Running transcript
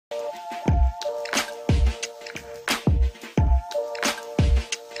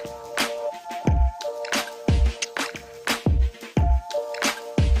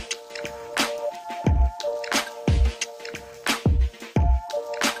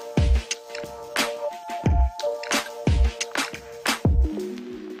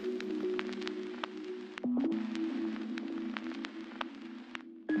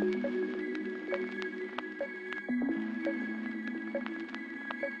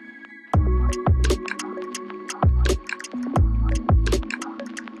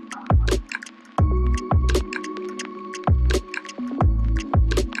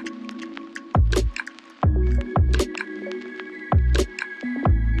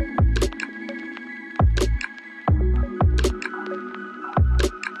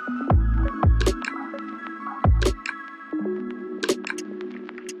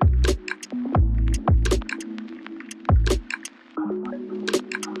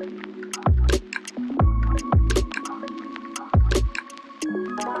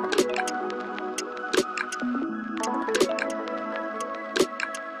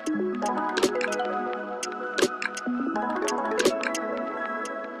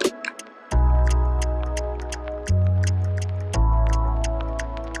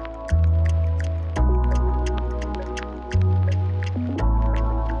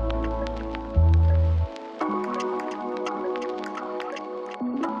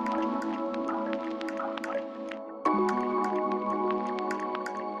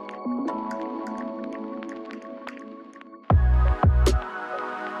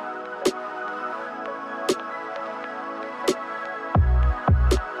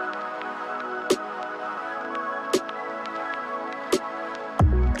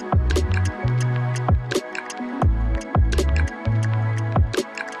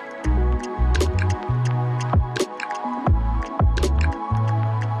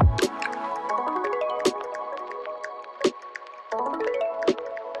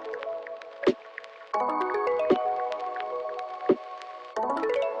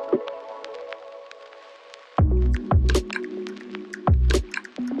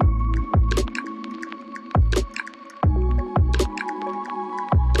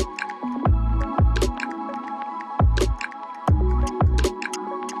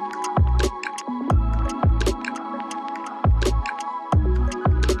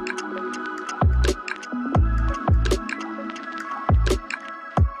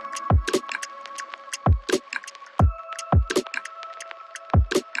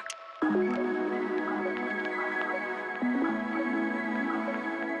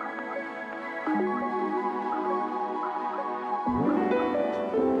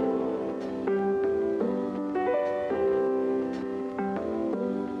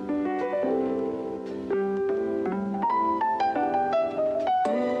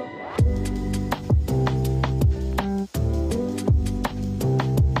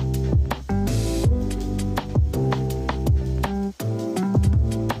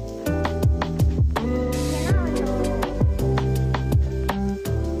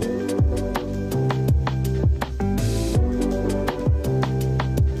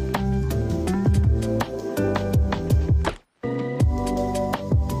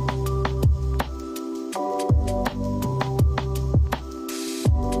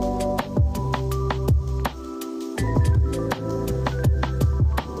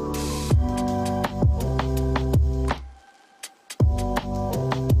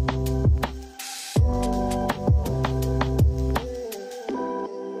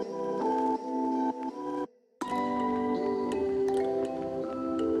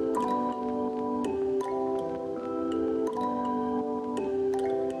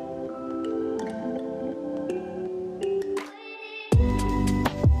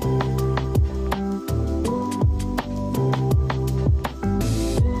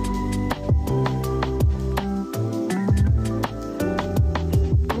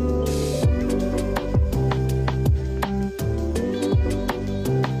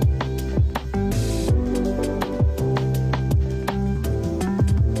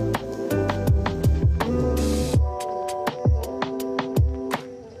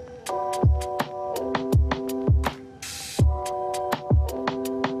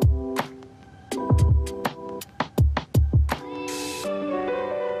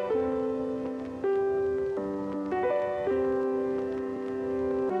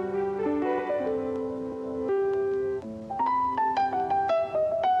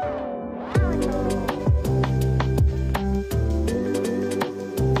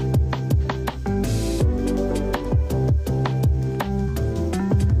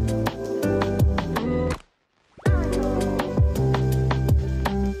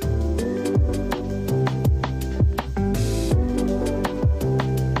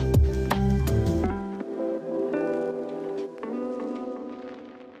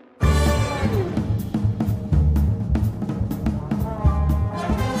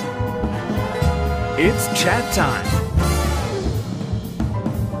It's chat time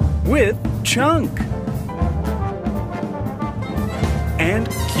with Chunk and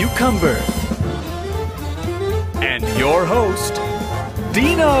Cucumber and your host,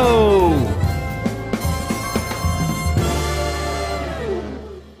 Dino.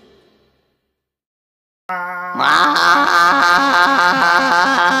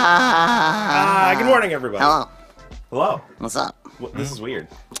 Good morning, everybody. Hello. Hello. What's up? This is weird.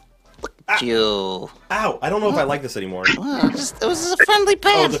 You. Ow! I don't know if I like this anymore. Well, it was just a friendly Oh,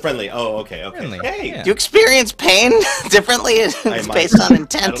 pain. it's a friendly. Oh, okay. Friendly. Hey. Yeah. Do you experience pain differently? It's I might. based on I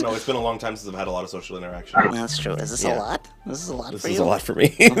intent. don't know. It's been a long time since I've had a lot of social interaction. That's true. Is this a lot? This is a lot This for is you? a lot for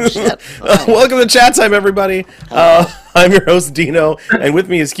me. Oh, shit. Alright. Welcome to chat time, everybody. I'm your host, Dino, and with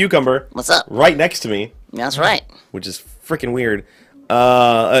me is Cucumber. What's up? Right next to me, That's right. which is freaking weird.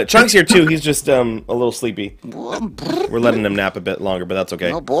 Chunk's here too. He's just a little sleepy. We're letting him nap a bit longer, but that's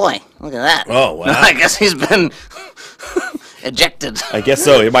okay. Oh boy, look at that. Oh, wow. I guess he's been ejected. I guess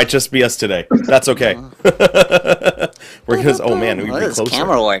so. It might just be us today. That's okay. We're gonna. Oh man, we Look can at be this closer.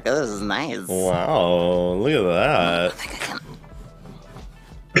 camera work. This is nice. Wow, look at that. I think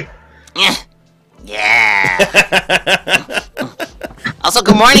I can. Yeah. Also,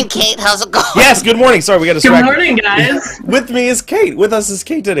 good morning, Kate. How's it going? Yes, good morning. Sorry, we got distracted. Good morning, guys. With me is Kate. With us is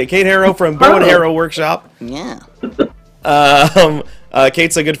Kate today. Kate Harrow from Bow and Harrow Workshop. Yeah.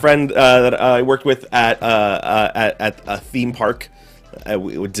 Kate's a good friend that I worked with at a theme park,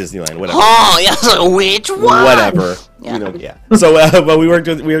 with Disneyland, whatever. Oh, yeah. So which one? Whatever. Yeah. You know, yeah. So, but we worked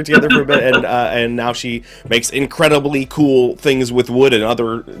together for a bit, and now she makes incredibly cool things with wood and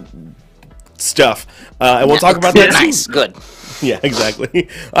other stuff. And we'll talk about that. Nice. Good. Yeah, exactly.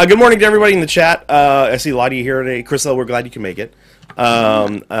 Good morning to everybody in the chat. I see a lot of you here today. Crystal, we're glad you can make it.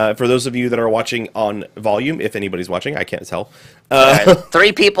 For those of you that are watching on volume, if anybody's watching, I can't tell. Right.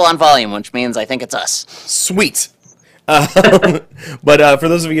 3 people on volume, which means I think it's us. Sweet. But for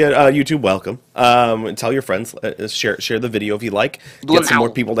those of you at YouTube, welcome. Tell your friends. Share the video if you like. Get some more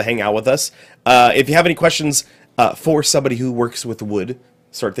people to hang out with us. If you have any questions for somebody who works with wood,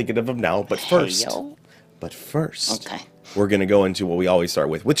 start thinking of them now. But first, Okay. we're going to go into what we always start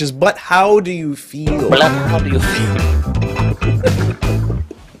with, which is, but how do you feel? How do you feel?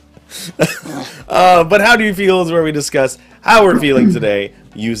 But how do you feel is where we discuss how we're feeling today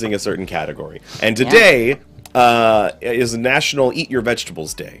using a certain category. And today is National Eat Your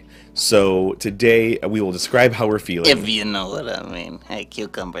Vegetables Day. So today we will describe how we're feeling. If you know what I mean. Hey,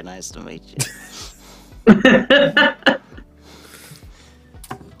 Cucumber, nice to meet you.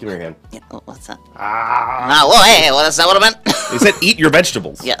 Give me your hand. Yeah, what's that? Whoa, hey, well, that's not what I meant. They said eat your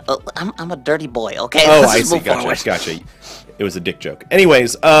vegetables. Yeah, I'm a dirty boy, okay? Oh, Let's I just see. move forward. Gotcha. It was a dick joke.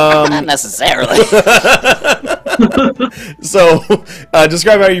 Anyways, Not necessarily. so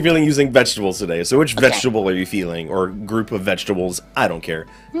describe how you're feeling using vegetables today. So which vegetable are you feeling, or group of vegetables? I don't care.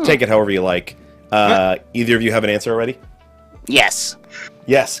 Take it however you like. Either of you have an answer already? Yes.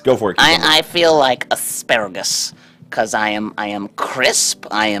 Yes, go for it. I feel like asparagus. Because I am crisp,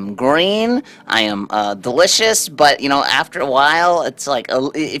 I am green, I am delicious, but you know, after a while, it's like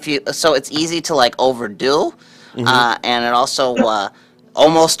so it's easy to like overdo, and it also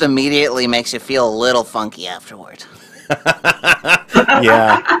almost immediately makes you feel a little funky afterward.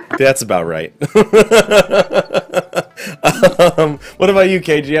 Yeah, that's about right. What about you,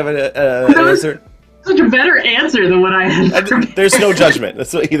 Kate? Do you have an answer? Such a better answer than what I had. There's no judgment.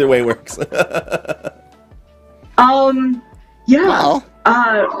 That's either way works. Yeah. Well.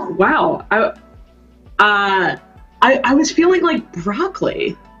 Wow. I was feeling like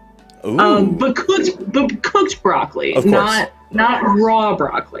broccoli. Ooh. But cooked broccoli, Of course. not raw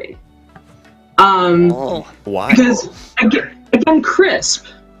broccoli. Why? Because again, crisp.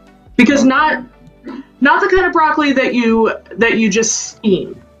 Because not the kind of broccoli that you just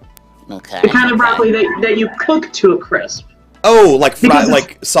steam. Okay. The kind of broccoli that you cook to a crisp. Oh, like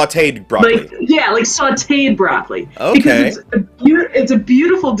sautéed broccoli. Like sautéed broccoli. Okay. Because it's a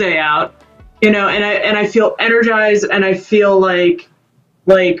beautiful day out, you know, and I feel energized, and I feel like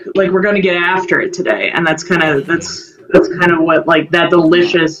we're gonna get after it today, and that's kind of what like that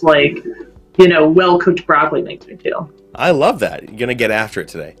delicious, like, you know, well cooked broccoli makes me feel. I love that. You're gonna get after it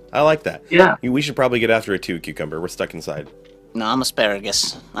today. I like that. Yeah. We should probably get after it too, Cucumber. We're stuck inside. No, I'm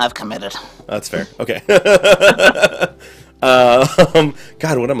asparagus. I've committed. That's fair. Okay.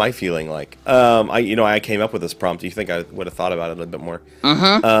 God, what am I feeling like? I came up with this prompt. Do you think I would have thought about it a little bit more?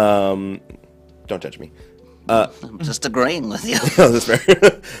 Don't judge me. I'm just agreeing with you. No, that's fair.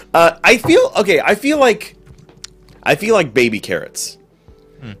 I feel like baby carrots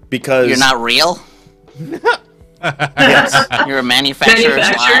because You're not real? Yes. You're a manufacturer's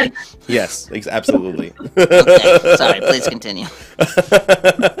lie. Yes, absolutely. Okay, sorry. Please continue.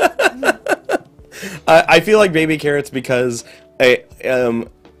 I feel like baby carrots because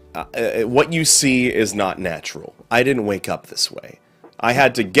what you see is not natural. I didn't wake up this way. I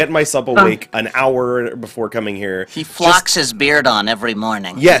had to get myself awake an hour before coming here. He flocks his beard on every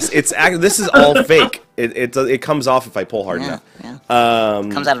morning. Yes, this is all fake. It comes off if I pull hard enough. Yeah.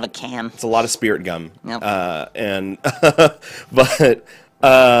 Comes out of a can. It's a lot of spirit gum. Yep.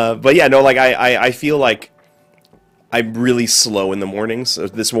 But yeah, no, like I feel like I'm really slow in the mornings. So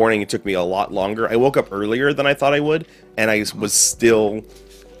this morning it took me a lot longer. I woke up earlier than I thought I would, and I was still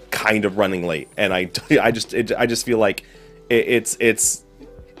kind of running late. And I just feel like it's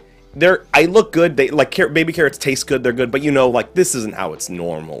they're I look good. They like baby carrots taste good. They're good, but you know, like this isn't how it's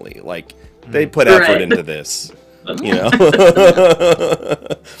normally. Like they put effort into this. You know,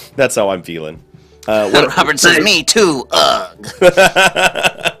 that's how I'm feeling. Robert says, "Me too." Ugh.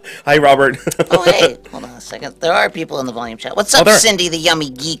 Hi, Robert. Oh, hey. Hold on a second. There are people in the volume chat. What's up, Cindy, the yummy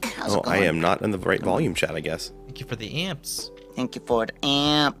geek? How's it going? I am not in the right volume chat, I guess. Thank you for the amps. Thank you for the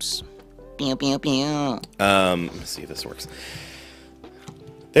amps. Pew, pew, pew. Let me see if this works.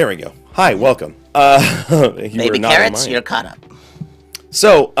 There we go. Hi, welcome. Baby carrots, you're caught up.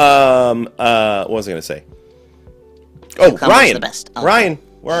 So, what was I gonna say? Oh, Ryan. The best. Oh. Ryan,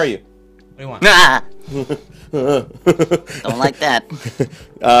 where are you? What do you want? Ah. Don't like that.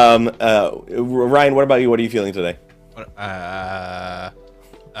 Ryan, what about you? What are you feeling today? Did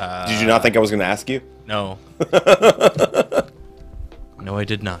you not think I was gonna ask you? No. No, I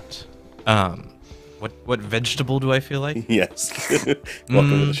did not. What vegetable do I feel like? Yes.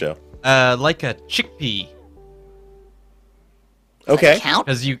 Welcome to the show. Like a chickpea. Okay. Count?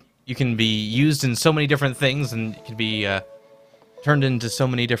 Because you can be used in so many different things, and it can be turned into so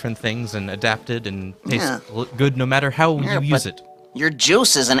many different things and adapted and taste good no matter how you use it. Your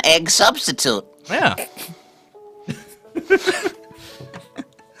juice is an egg substitute. Yeah.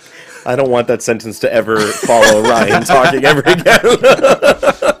 I don't want that sentence to ever follow Ryan talking ever again.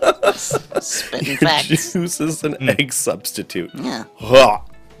 Spitting facts. Juice is an egg substitute. Yeah. Ugh.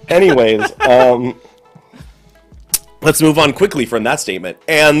 Anyways, let's move on quickly from that statement.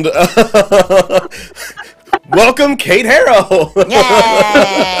 And welcome, Kate Harrow.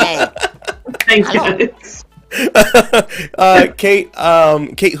 Yay! Thank you.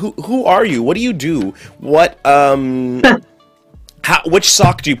 Kate, who are you? What do you do? What which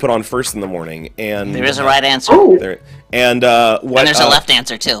sock do you put on first in the morning? And There is a right answer. Oh, what? And there's a left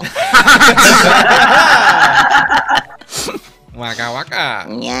answer, too. Waka waka.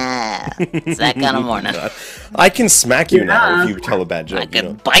 Yeah. It's that kind of morning. I can smack you now if you tell a bad joke. I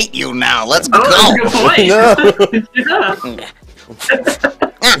can bite you now. Let's oh, go. that's a good point.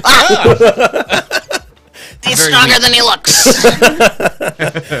 He's stronger than he looks.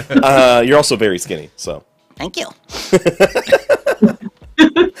 You're also very skinny, so. Thank you.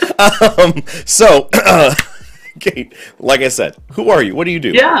 So, Kate, like I said, who are you? What do you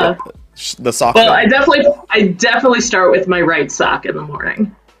do? Yeah. The sock. Well, I definitely start with my right sock in the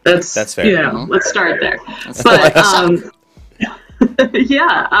morning. That's fair. You know, let's start there. But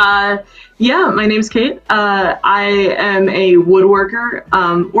yeah, my name's Kate. I am a woodworker,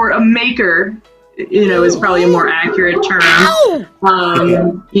 or a maker. You know, is probably a more accurate term.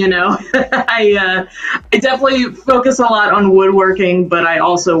 You know, I definitely focus a lot on woodworking, but I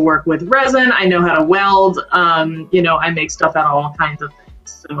also work with resin. I know how to weld. You know, I make stuff out of all kinds of things.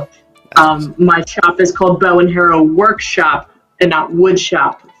 So, my shop is called Bow and Harrow Workshop and not Wood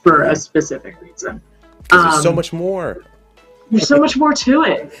Shop for a specific reason. There's so much more. There's so much more to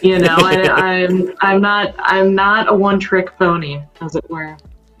it. You know, I'm not a one-trick pony, as it were.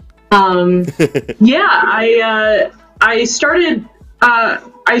 Yeah, I started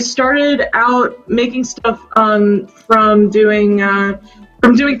out making stuff from doing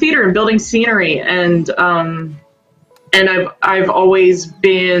theater and building scenery, and I've always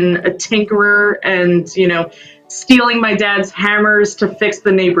been a tinkerer, and you know, stealing my dad's hammers to fix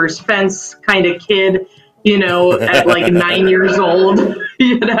the neighbor's fence kind of kid, you know, at like 9 years old,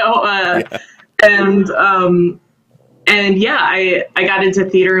 you know, and yeah, I got into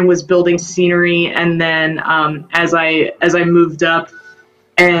theater and was building scenery, and then as I moved up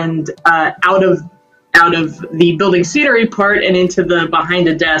and out of the building scenery part and into the behind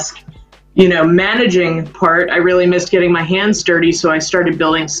a desk, you know, managing part, I really missed getting my hands dirty, so I started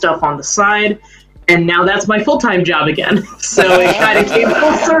building stuff on the side, and now that's my full-time job again. So it kind of came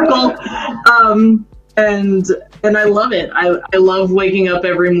full circle. And I love it. I love waking up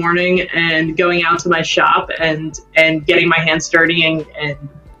every morning and going out to my shop and getting my hands dirty and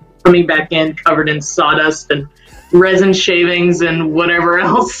coming back in covered in sawdust and resin shavings and whatever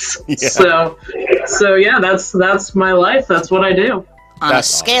else. Yeah. So yeah, that's my life. That's what I do. On That's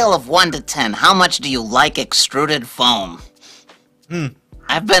a scale of 1 to 10, how much do you like extruded foam?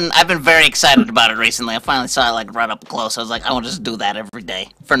 I've been very excited about it recently. I finally saw it like right up close. I was like, I want to just do that every day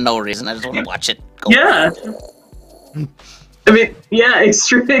for no reason. I just want to watch it go. Yeah. I mean, yeah,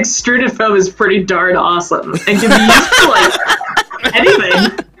 extruded foam is pretty darn awesome and can be used for like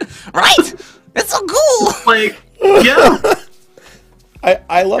anything. Right? It's so cool. Like, yeah.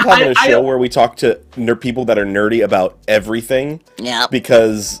 I love having a show where we talk to people that are nerdy about everything. Yeah.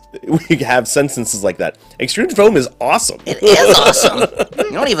 Because we have sentences like that. Extruded foam is awesome. It is awesome.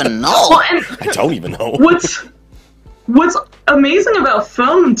 You don't even know. Well, and I don't even know. what's amazing about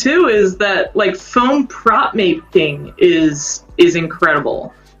foam too is that like foam prop making is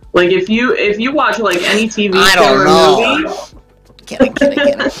incredible. Like if you watch like any TV I show don't or know. movie, Kidding.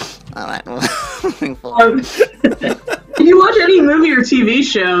 All right. if you watch any movie or TV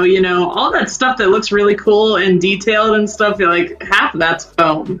show, you know, all that stuff that looks really cool and detailed and stuff, you're like, half of that's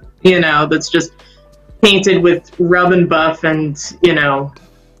foam, you know, that's just painted with rub and buff and, you know,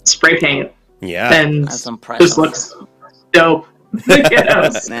 spray paint. Yeah. And That's impressive. just looks dope. You know,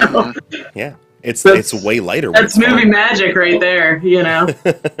 so Yeah. It's way lighter. when that's it's foam. movie magic right there, you know.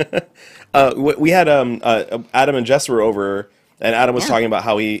 We had Adam and Jess were over, and Adam was talking about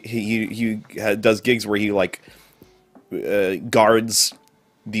how he does gigs where he like guards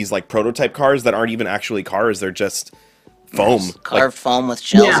these like prototype cars that aren't even actually cars; they're just foam, Carved foam with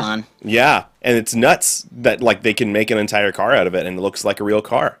shells Yeah. on. yeah, and it's nuts that like they can make an entire car out of it, and it looks like a real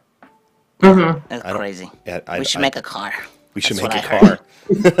car. That's crazy. Yeah, We should make a car. We should That's make a what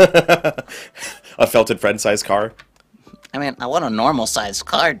car, a felted friend-sized car. I mean, I want a normal sized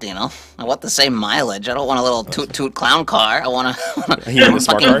car, Dino. I want the same mileage. I don't want a little toot clown car. I want a You want a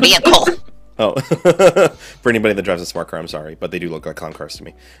smart fucking car? vehicle. Oh, for anybody that drives a smart car, I'm sorry, but they do look like clown cars to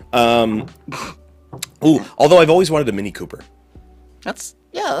me. Ooh, although I've always wanted a Mini Cooper. That's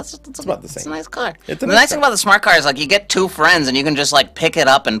about the It's a same. nice car. It's a The nice nice thing car. about the smart car is like you get two friends and you can just like pick it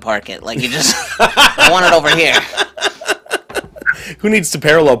up and park it. Like you just I want it over here. Who needs to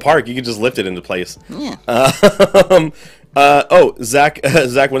parallel park? You can just lift it into place. Yeah. Zach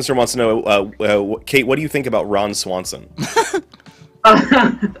Winster wants to know, Kate, what do you think about Ron Swanson?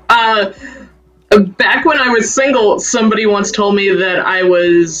 Back when I was single, somebody once told me that I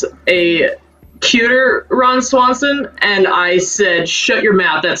was a cuter Ron Swanson, and I said, "Shut your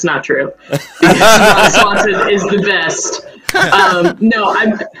mouth. That's not true." Because Ron Swanson is the best. No,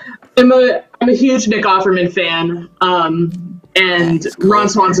 I'm a huge Nick Offerman fan, and Ron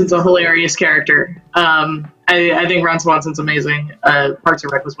Swanson's a hilarious character. I think Ron Swanson's amazing. Parks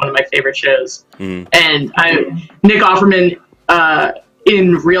and Rec was one of my favorite shows, and Nick Offerman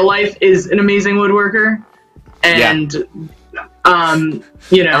in real life is an amazing woodworker, and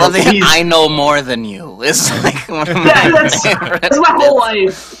you know, I love that I know more than you. It's like one of my that's my whole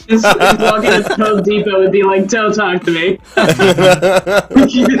life. Just walking into Home Depot and be like, "Don't talk to me.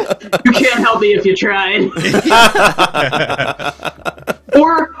 You can't help me if you tried."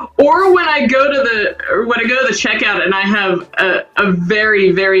 Or when I go to the checkout and I have a very,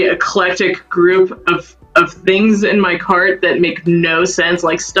 very eclectic group of things in my cart that make no sense,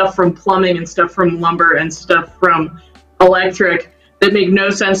 like stuff from plumbing and stuff from lumber and stuff from electric that make no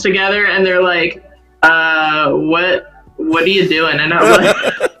sense together, and they're like, what are you doing? And I'm like,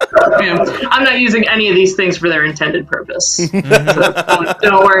 I'm not using any of these things for their intended purpose. So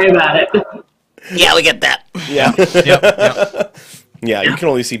don't worry about it. Yeah, we get that. Yeah. Yep. Yeah, you can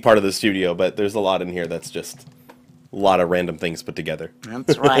only see part of the studio, but there's a lot in here that's just a lot of random things put together.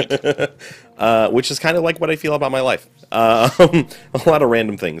 That's right. Which is kind of like what I feel about my life. A lot of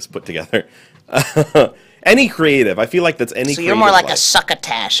random things put together. Any creative. I feel like that's any So creative you're more like a life.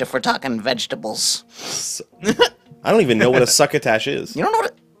 succotash if we're talking vegetables. I don't even know what a succotash is. You don't know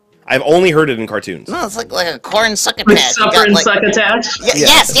what? I've only heard it in cartoons. No, it's like a corn Like succotash. You supper got, and like- succotash.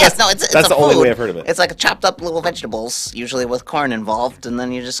 Yes. No, it's That's a the only food. way I've heard of it. It's like chopped up little vegetables, usually with corn involved, and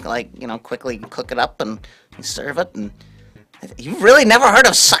then you just like quickly cook it up and you serve it. And you've really never heard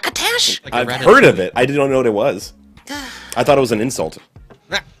of succotash? Like a I've ratatouille. heard of it. I didn't know what it was. I thought it was an insult.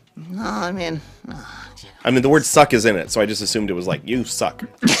 No, I mean, The word suck is in it, so I just assumed it was like, you suck.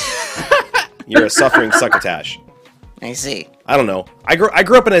 You're a suffering succotash. I see. I don't know. I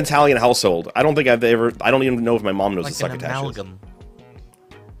grew up in an Italian household. I don't think I don't even know if my mom knows Like what an succotash is. amalgam.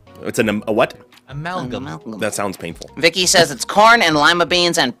 It's a what? Amalgam. That sounds painful. Vicky says it's corn and lima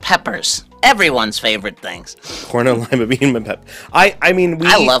beans and peppers. Everyone's favorite things. Corn and lima bean and pep. I mean, we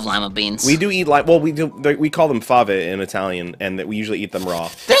I love lima beans. We do eat we call them fave in Italian, and that we usually eat them raw.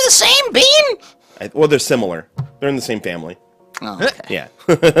 They're the same bean? Well, they're similar. They're in the same family. Oh, okay. Yeah.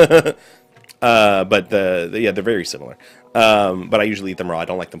 But they're very similar. But I usually eat them raw. I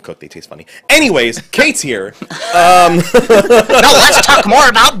don't like them cooked. They taste funny. Anyways, Kate's here. No, let's talk more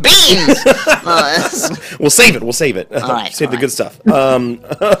about beans. We'll save it. Save the good stuff.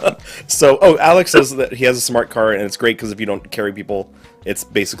 So, Alex says that he has a smart car, and it's great because if you don't carry people, it's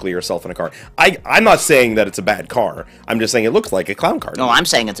basically yourself in a car. I'm not saying that it's a bad car. I'm just saying it looks like a clown car. No, I'm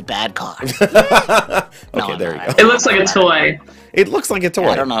saying it's a bad car. Okay, there you go. It looks like a toy. It looks like a toy.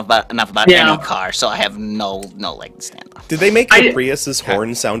 I don't know enough about any car, so I have no leg to stand on. Did they make the Prius's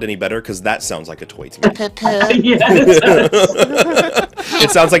horn sound any better? Because that sounds like a toy to me. Yes.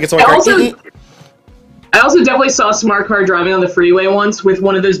 It sounds like a toy car. I also definitely saw a smart car driving on the freeway once with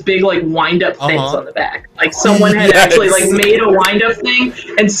one of those big like wind-up things on the back. Like someone had actually like made a wind-up thing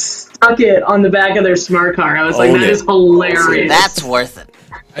and stuck it on the back of their smart car. I was like, that is hilarious. That's worth it.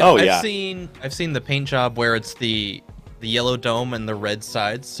 I've seen the paint job where it's the yellow dome and the red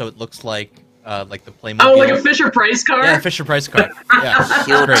sides, so it looks like the Playmobil. Oh, like a Fisher-Price car? Yeah, Fisher-Price car.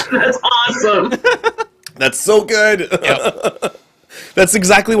 Yeah, Great. That's awesome. That's so good. Yep. That's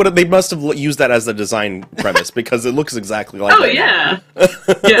exactly what they must have used that as the design premise because it looks exactly like. Oh yeah,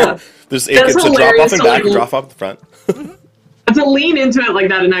 yeah. It gets a drop off and back, drop off the front. To lean into it like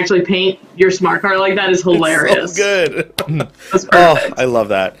that and actually paint your smart car like that is hilarious. It's so good. That's perfect. Oh, I love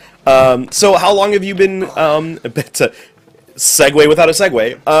that. So how long have you been to segue without a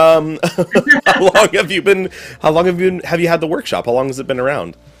segue? How long have you had the workshop? How long has it been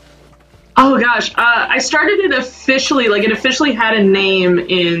around? Oh gosh, I started it officially. Like it officially had a name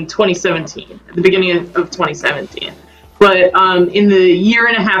in 2017, at the beginning of 2017. But in the year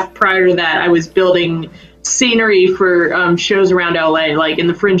and a half prior to that, I was building scenery for shows around LA, like in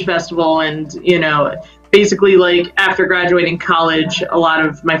the Fringe Festival, and basically like after graduating college, a lot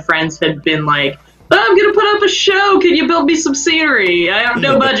of my friends had been like, I'm gonna put up a show. Can you build me some scenery? I have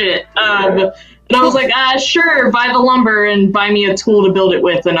no budget. And I was like, sure, buy the lumber and buy me a tool to build it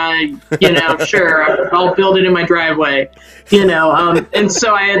with, and sure, I'll build it in my driveway, and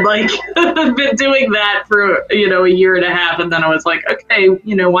so I had like been doing that for a year and a half, and then I was like, okay,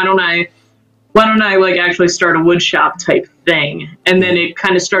 why don't I like actually start a wood shop type thing? And then it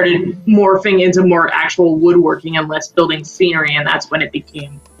kind of started morphing into more actual woodworking and less building scenery, and that's when it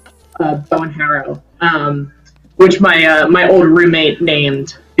became Bow and Harrow, which my old roommate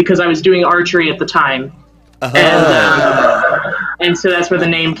named because I was doing archery at the time, and so that's where the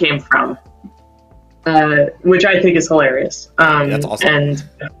name came from, which I think is hilarious. That's awesome.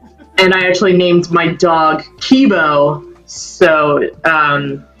 And I actually named my dog Kibo, so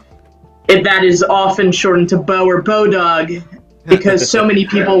that is often shortened to Bo or Bow Dog, because so many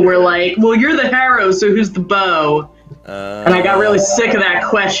people were like, well, you're the Harrow, so who's the Bow? And I got really sick of that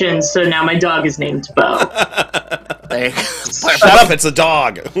question, so now my dog is named Bo. Shut up, it's a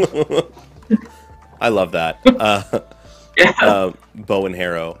dog! I love that. Bow and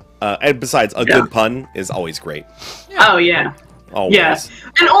Harrow. And besides, a good pun is always great. Oh, yeah. Always. Yeah.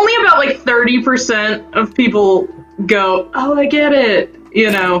 And only about like 30% of people go, oh, I get it,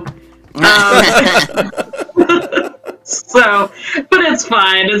 So, but it's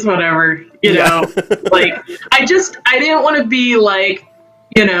fine. It's whatever, like, I didn't want to be like,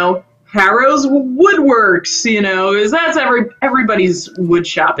 Harrow's Woodworks, because that's everybody's wood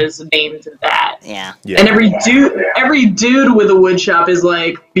shop is named that. Yeah. And every dude with a wood shop is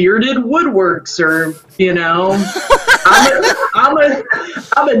like Bearded Woodworks, or I'm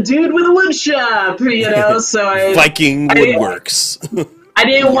a dude with a wood shop, So Viking Woodworks. I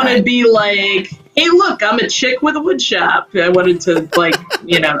didn't want to be like, hey, look, I'm a chick with a wood shop. I wanted to like,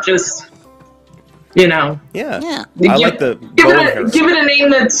 just. Yeah. I like the give it a name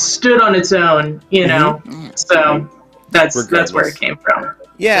that stood on its own, So that's where it came from.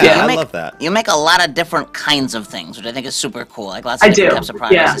 Yeah, I love that. You make a lot of different kinds of things, which I think is super cool. Like lots of different types of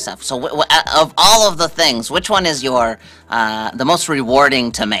products and stuff. So of all of the things, which one is your the most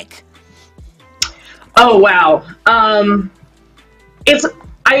rewarding to make? Oh wow.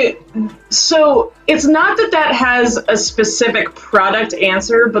 So it's not that has a specific product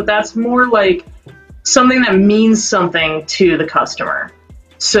answer, but that's more like something that means something to the customer.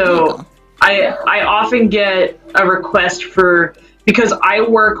 So I often get a request because I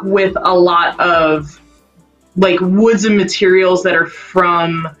work with a lot of like woods and materials that are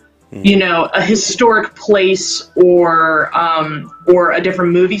from a historic place or a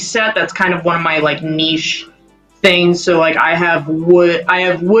different movie set. That's kind of one of my like niche things. So like I have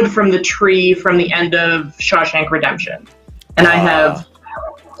wood from the tree from the end of Shawshank Redemption, and I have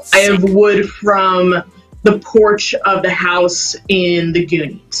wood from the porch of the house in the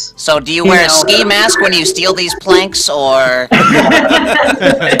Goonies. So do you wear a ski mask when you steal these planks, or?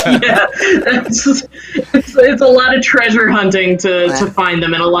 Yeah, it's a lot of treasure hunting to find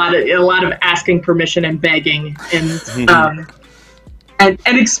them, and a lot of asking permission and begging and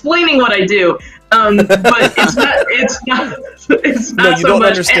explaining what I do. But it's not No, you so don't much.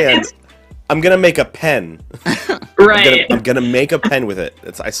 understand. I'm gonna make a pen. Right. I'm gonna make a pen with it.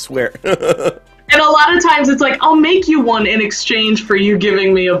 I swear. And a lot of times it's like, I'll make you one in exchange for you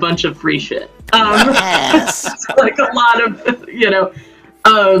giving me a bunch of free shit. Yes. It's like a lot of,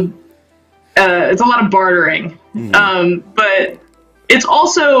 it's a lot of bartering. But it's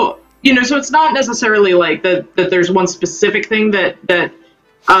also, so it's not necessarily like that there's one specific thing that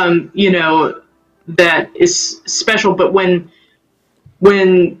is special, but when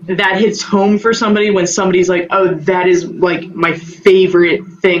that hits home for somebody, when somebody's like, oh, that is like my favorite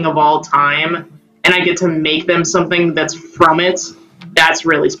thing of all time, and I get to make them something that's from it, that's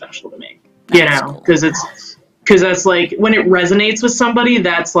really special to me. Because that's like, when it resonates with somebody,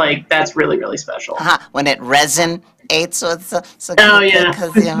 that's really, really special. When it resonates with so oh yeah,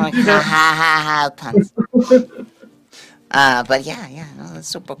 because you're like ha puns. But yeah, no, that's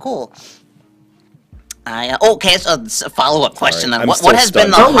super cool. Okay, so a follow-up question then. What has been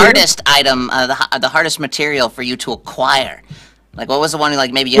the hardest item, the hardest material for you to acquire? Like, what was the one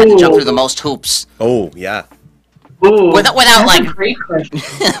maybe you had to jump through the most hoops? Oh yeah. Ooh, without that's a great question.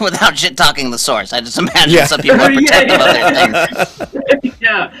 without shit talking the source. I just imagine some people are protective of their things.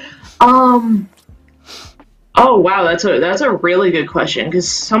 Yeah. Oh wow, that's a really good question, because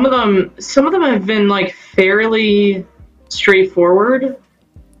some of them have been like fairly straightforward.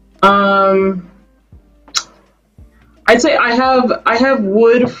 I'd say I have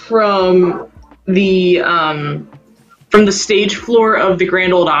wood from the stage floor of the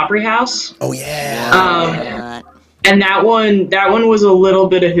Grand Ole Opry House. Oh yeah. And that one was a little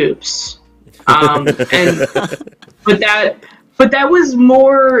bit of hoops. But that was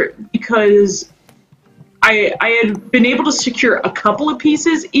more because I had been able to secure a couple of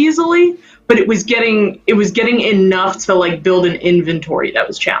pieces easily, but it was getting enough to like build an inventory that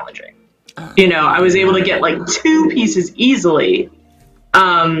was challenging. I was able to get like 2 pieces easily,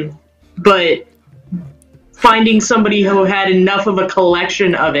 but finding somebody who had enough of a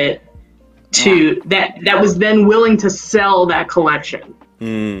collection of it that was then willing to sell that collection.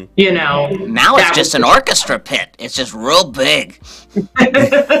 Mm. Now it's just an orchestra pit. It's just real big.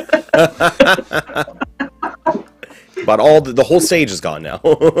 But the whole stage is gone now.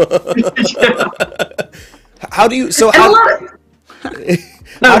 How do you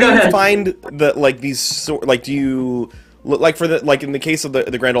find do you like for in the case of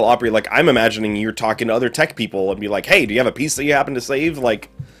the Grand Ole Opry, like I'm imagining you're talking to other tech people and be like, hey, do you have a piece that you happen to save?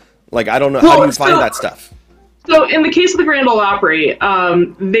 Like I don't know, how do you find that stuff? So in the case of the Grand Ole Opry,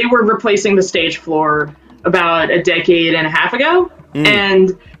 they were replacing the stage floor about a decade and a half ago,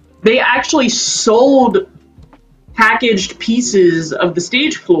 and they actually sold packaged pieces of the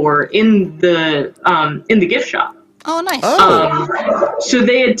stage floor in the gift shop. Oh, nice. So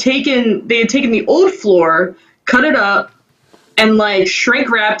they had taken the old floor, cut it up, and like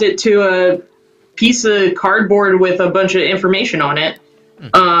shrink wrapped it to a piece of cardboard with a bunch of information on it,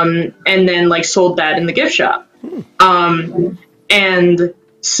 and then like sold that in the gift shop. And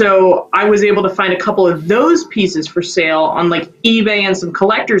so I was able to find a couple of those pieces for sale on like eBay and some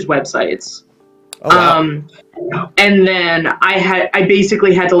collectors' websites. Oh, wow. And then I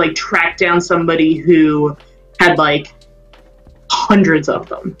basically had to like track down somebody who had like hundreds of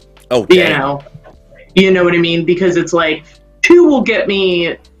them. Oh, dang. You know what I mean? Because it's like 2 will get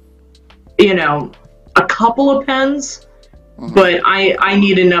me, a couple of pens, but I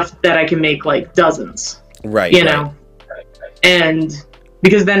need enough that I can make like dozens. Right. Know? And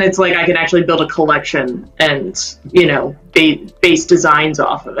because then it's like I can actually build a collection and, base designs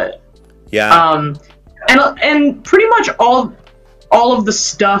off of it. Yeah. And pretty much all of the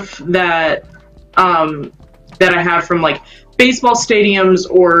stuff that I have from like baseball stadiums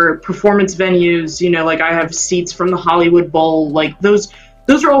or performance venues, like I have seats from the Hollywood Bowl, like those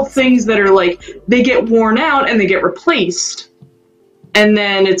are all things that are like, they get worn out and they get replaced. And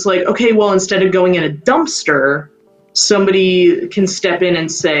then it's like, okay, well, instead of going in a dumpster, somebody can step in and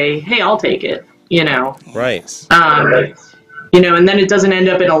say, hey, I'll take it, Right. And then it doesn't end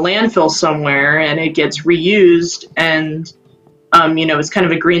up in a landfill somewhere and it gets reused and, it's kind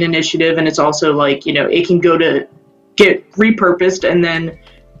of a green initiative, and it's also like, it can go to get repurposed and then,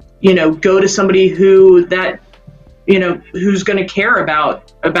 go to somebody who's going to care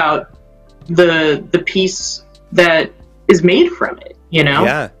about the piece that is made from it,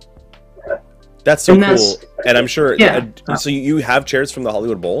 Yeah. That's so And cool. that's- And I'm sure. Yeah. So you have chairs from the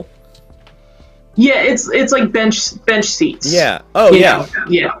Hollywood Bowl? Yeah, it's like bench seats. Yeah. Oh you yeah. know?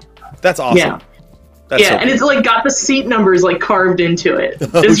 Yeah. That's awesome. Yeah. That's Yeah, so and cool. it's like got the seat numbers like carved into it. Oh,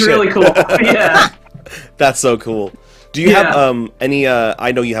 It's shit. really cool. Yeah. That's so cool. Do you Yeah. have any?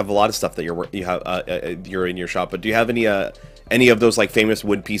 I know you have a lot of stuff that you're in your shop, but do you have any of those like famous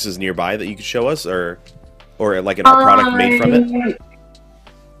wood pieces nearby that you could show us, or like a product made from it?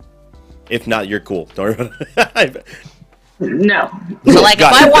 If not, you're cool. Don't worry about it. No. So, like, if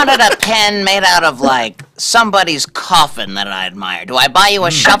Got I it. wanted a pen made out of, like, somebody's coffin that I admire, do I buy you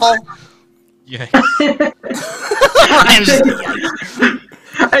a shovel? Yeah. I'm just-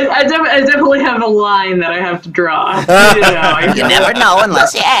 I definitely have a line that I have to draw. you never know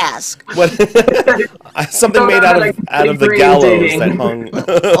unless you ask. What? Something made out of the gallows that hung.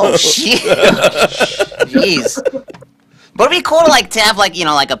 Oh, shit. Jeez. But it'd be cool to have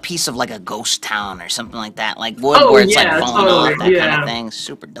like a piece of like a ghost town or something like that, like wood Oh, where it's yeah, like falling off, totally, that kind yeah. of thing.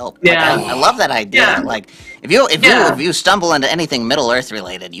 Super dope. Yeah. Like, I love that idea. Yeah. Like if Yeah. you stumble into anything Middle Earth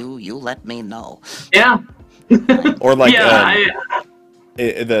related, you let me know. Yeah. Or like Yeah.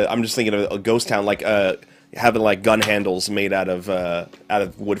 I'm just thinking of a ghost town, like having like gun handles made out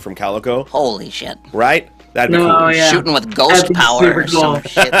of wood from calico, Holy shit. right? That'd be No, cool. yeah. Shooting with ghost That'd be power super or some cool.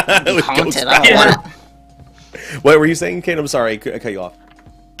 shit. Be With haunted. ghost I power. want it. What were you saying, Kate? I'm sorry, I cut you off.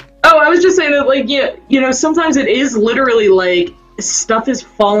 Oh, I was just saying that, like, sometimes it is literally like stuff is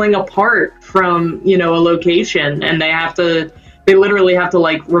falling apart from, a location, and they literally have to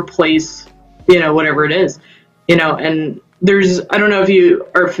like replace, whatever it is, and I don't know if you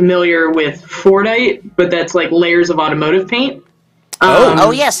are familiar with Fordite, but that's like layers of automotive paint.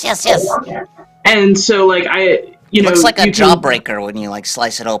 Oh yes. And so like Looks like a you can- jawbreaker when you like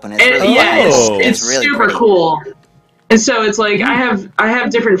slice it open. It's really yeah, Oh. it's really super pretty. cool. And so it's like I have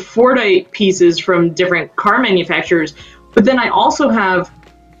different Fordite pieces from different car manufacturers, but then I also have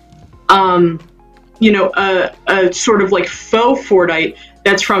a sort of like faux Fordite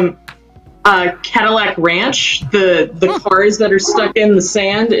that's from Cadillac Ranch, the cars that are stuck in the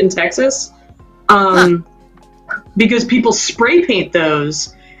sand in Texas. Because people spray paint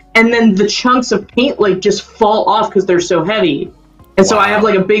those, and then the chunks of paint like just fall off because they're so heavy. And so I have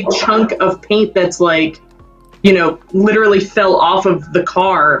like a big chunk of paint that's like, literally fell off of the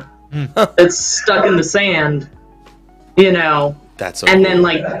car that's stuck in the sand, That's so and cool. then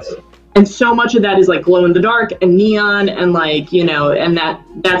like, and so much of that is like glow in the dark and neon and like, and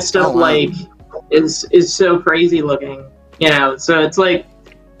that stuff Oh, wow. like is so crazy looking, so it's like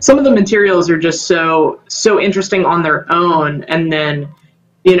some of the materials are just so interesting on their own, and then,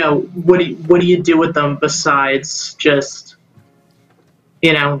 what do you do with them besides just,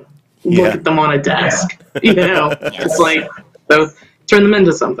 look at them on a desk, It's like, so turn them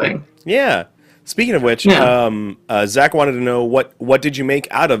into something. Yeah. Speaking of which, Yeah. Zach wanted to know what did you make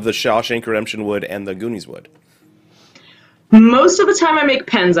out of the Shawshank Redemption wood and the Goonies wood, Most of the time I make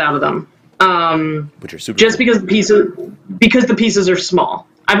pens out of them. which are super. Just cool. because the pieces are small.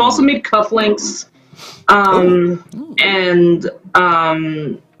 I've also made cufflinks, and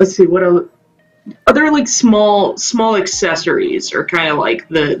let's see what other like small accessories are kind of like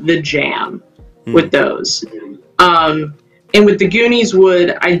the jam with those. And with the Goonies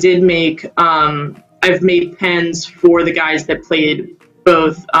wood, I did make I've made pens for the guys that played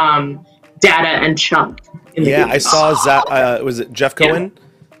both Data and Chunk. In the Yeah, I Goonies. saw Zach. Was it Jeff Cohen?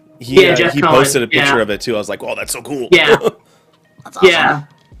 Yeah, Jeff he Cohen, posted a picture yeah. of it too. I was like, "Oh, that's so cool." Yeah. That's awesome. Yeah,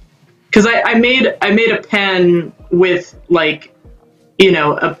 because I made a pen with like,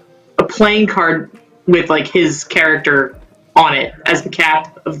 a playing card with like his character on it as the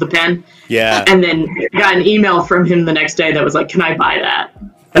cap of the pen, Yeah. and then got an email from him the next day that was like, "Can I buy that?"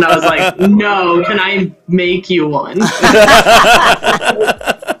 And I was like, "No, can I make you one?"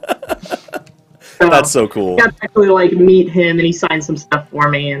 So, That's so cool. I got to actually like meet him, and he signed some stuff for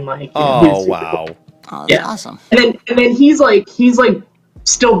me, and like, Oh wow. Oh, that's Yeah. awesome. and then he's like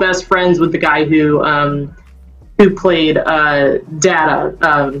still best friends with the guy who played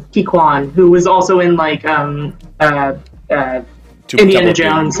Data, Kwan, who was also in like Indiana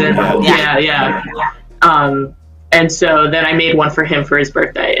Jones and yeah. And so then I made one for him for his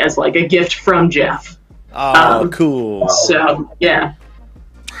birthday as like a gift from Jeff. Oh, cool. So yeah.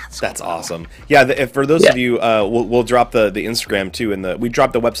 That's awesome. Yeah, for those of you, we'll drop the Instagram too, and we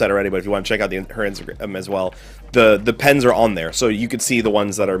dropped the website already. But if you want to check out her Instagram as well, the pens are on there, so you can see the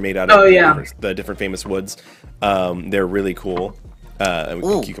ones that are made out of the different famous woods. They're really cool.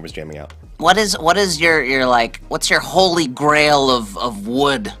 Ooh. Cucumbers jamming out. What is your like? What's your holy grail of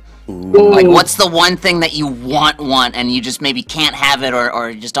wood? Ooh. Like, what's the one thing that you want, and you just maybe can't have it,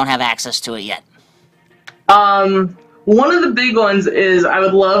 or just don't have access to it yet? One of the big ones is I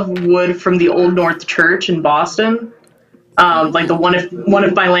would love wood from the Old North Church in Boston. Like the one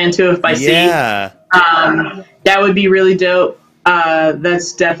if by land, two if by sea. Yeah. That would be really dope.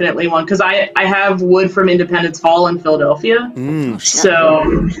 That's definitely one because I have wood from Independence Hall in Philadelphia.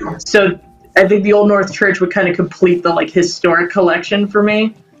 So I think the Old North Church would kind of complete the like historic collection for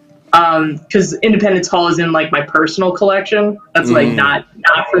me. Because Independence Hall is in like my personal collection. That's like not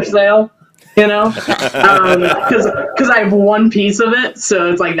for sale, you know. Because I have one piece of it, so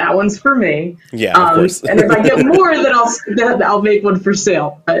it's like that one's for me. Yeah, of course. And if I get more, then I'll make one for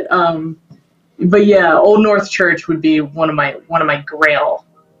sale. But yeah, Old North Church would be one of my Grail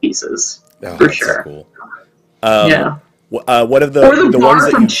pieces for sure. Cool. Yeah. What of the Or the bar ones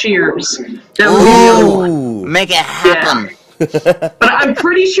that from you... Cheers. That would be the other one. Ooh, make it happen. Yeah. But I'm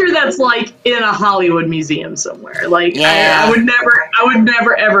pretty sure that's like in a Hollywood museum somewhere. Like Yeah. I would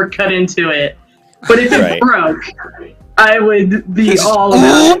never ever cut into it. But if it broke, I would be all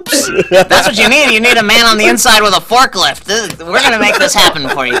about Oops! That's what you need. You need a man on the inside with a forklift. We're gonna make this happen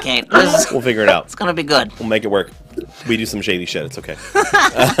for you, Kate. We'll figure it out. It's gonna be good. We'll make it work. We do some shady shit. It's okay.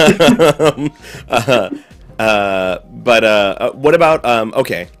 What about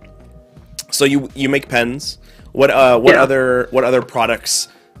okay? So you make pens. What other products?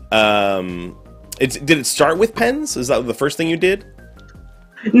 Did it start with pens? Is that the first thing you did?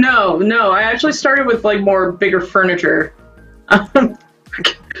 No. I actually started with like more bigger furniture.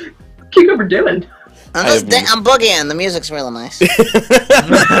 Cucumber doing? I'm boogieing. The music's really nice.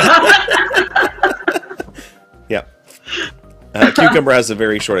 Yeah. Cucumber has a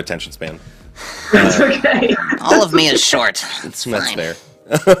very short attention span. It's okay. All of me is short. It's fine. That's fair.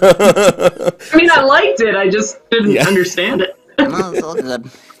 I mean, I liked it. I just didn't understand it. No, it's all good.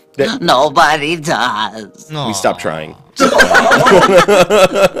 Nobody does. We stopped trying.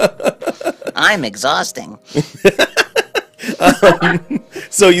 I'm exhausting.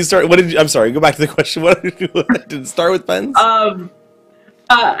 So you start. What did you? I'm sorry. Go back to the question. What did you? Did it start with pens?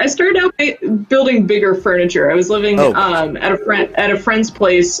 I started out building bigger furniture. I was living at a friend's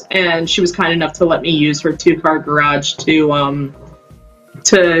place, and she was kind enough to let me use her 2-car garage to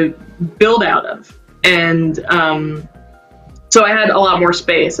build out of. And so I had a lot more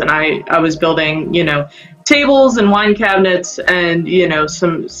space, and I was building, tables and wine cabinets and,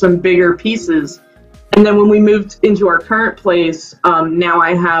 some bigger pieces. And then when we moved into our current place, now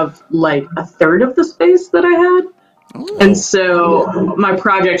I have like a third of the space that I had. Ooh. And so my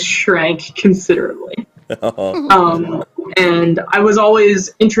project shrank considerably. And I was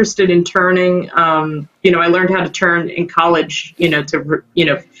always interested in turning. I learned how to turn in college,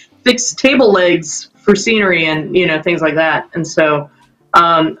 to fix table legs for scenery and, things like that. And so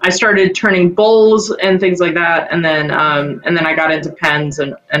I started turning bowls and things like that. And then I got into pens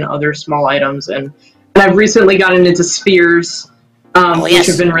and other small items. And I've recently gotten into spheres. Which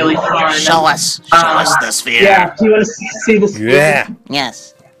have been really fun. Show us the sphere. Yeah, do you want to see the sphere? Yeah.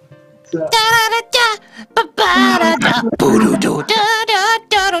 Yes. So.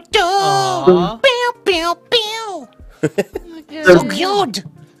 So cute.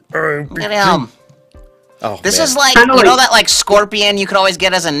 Look at him. Oh, this man. is like, that like scorpion you could always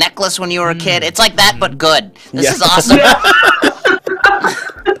get as a necklace when you were a kid? It's like that, but good. This is awesome.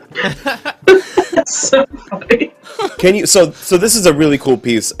 So funny. Can you? So this is a really cool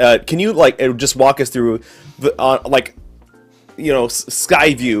piece. Can you just walk us through the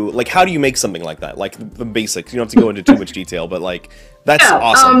sky view? Like, how do you make something like that? Like the basics. You don't have to go into too much detail, but like that's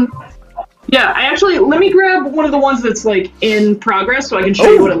awesome. Let me grab one of the ones that's like in progress so I can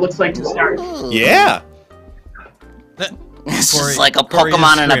show you what it looks like to start. Yeah. It's just like a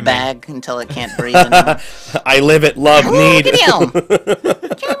Pokemon in a bag until it can't breathe anymore. I live it, love, need. Look at him.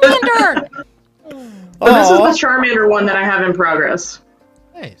 Charmander. So this is the Charmander one that I have in progress.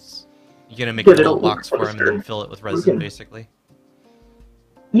 Nice. You gonna make a little box for him and then fill it with resin, basically?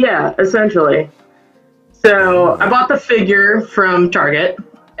 Yeah, essentially. So I bought the figure from Target,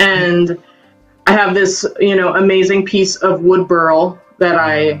 and I have this, amazing piece of wood burl that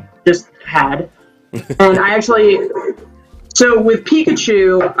I just had. And I actually... So with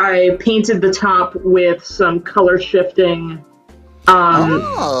Pikachu, I painted the top with some color shifting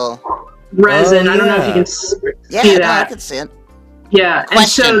resin. I don't know if you can see that. I can see it. Yeah,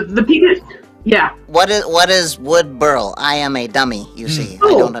 Question. And so the Pikachu... Yeah. What is wood burl? I am a dummy, you see. I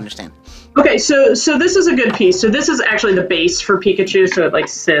don't understand. Okay, so this is a good piece. So this is actually the base for Pikachu, so it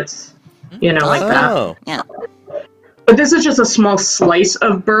sits, like that. Yeah. But this is just a small slice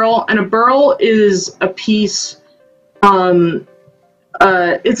of burl, and a burl is a piece.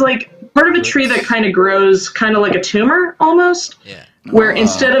 It's like part of a tree that kind of grows kind of like a tumor almost. Yeah. where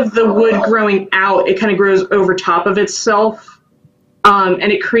instead of the wood growing out, it kind of grows over top of itself.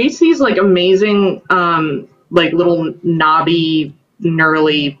 And it creates these like amazing, like little knobby,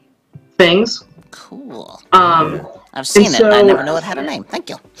 knurly things. Cool. I've and seen it. I never know it had a name. Thank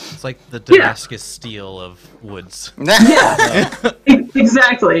you. It's like the Damascus steel of woods.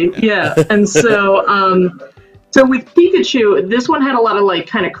 Exactly. Yeah. And so, so with Pikachu, this one had a lot of like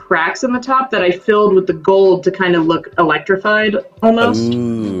kind of cracks in the top that I filled with the gold to kind of look electrified almost.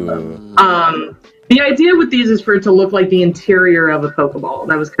 The idea with these is for it to look like the interior of a Pokeball.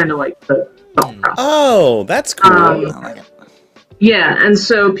 That was kind of like the thought process. Oh, that's cool. Yeah, and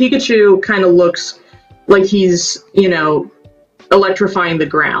so Pikachu kind of looks like he's, you know, electrifying the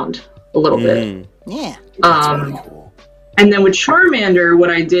ground a little bit. Yeah. Really cool. And then with Charmander, what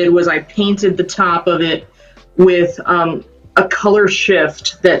I did was I painted the top of it with a color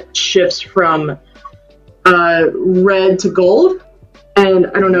shift that shifts from red to gold. And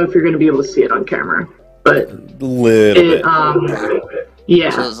I don't know if you're going to be able to see it on camera, but Little bit. Yeah.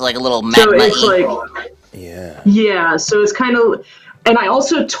 So it's like a little So magma. it's like, yeah. So it's kind of, and I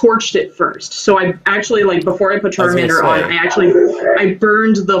also torched it first. So I actually, like, before I put Charmander on, I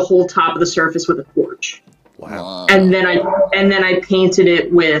burned the whole top of the surface with a torch. Wow. And then I painted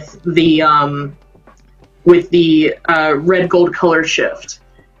it with the red gold color shift.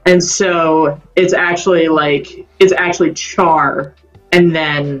 And so it's actually char and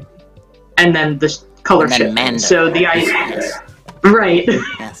then the color shift. Manda. So the idea, right.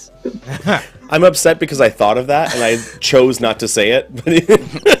 Yes. I'm upset because I thought of that and I chose not to say it.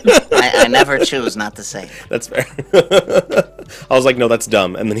 I never choose not to say it. That's fair. I was like, no, that's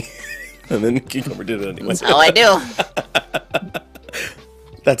dumb. And then Cucumber did it anyway. That's how I do.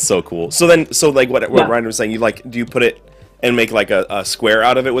 That's so cool. So like what Ryan was saying, do you put it and make like a square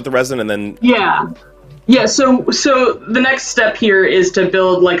out of it with the resin and then... Yeah, so the next step here is to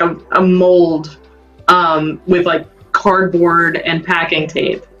build like a mold with like cardboard and packing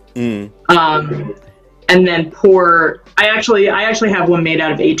tape. And then pour. I actually have one made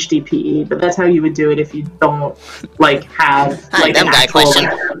out of HDPE, but that's how you would do it if you don't like have like Dumb an guy actual question.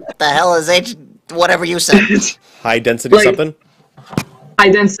 What the hell is whatever you said? High density something? high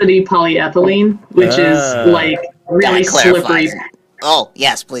density polyethylene, which is like really That clarifies slippery. it. Oh,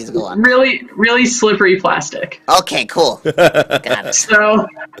 yes, please go on. Really slippery plastic. Okay, cool. Got it.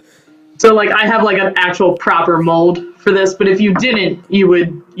 So like I have like an actual proper mold for this, but if you didn't, you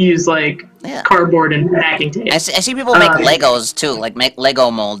would use like cardboard and packing tape. I see people make Legos too, like make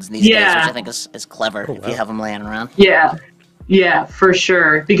Lego molds these days, which I think is clever if you have them laying around. Yeah, for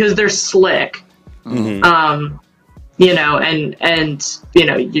sure, because they're slick. Mm-hmm. You know, and you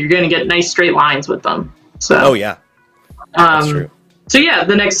know, you're gonna get nice straight lines with them. So that's true. So yeah,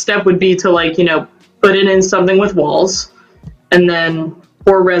 the next step would be to like, you know, put it in something with walls, and then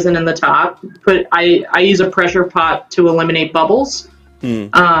pour resin in the top. I use a pressure pot to eliminate bubbles.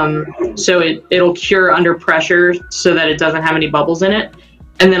 So it'll cure under pressure so that it doesn't have any bubbles in it.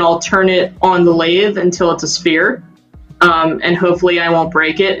 And then I'll turn it on the lathe until it's a sphere. And hopefully I won't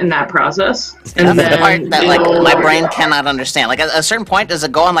break it in that process. And That's the part that like my brain cannot understand. Like at a certain point, does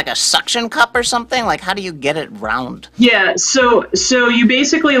it go on like a suction cup or something? Like how do you get it round? Yeah, so you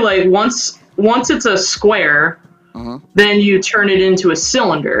basically like once it's a square, then you turn it into a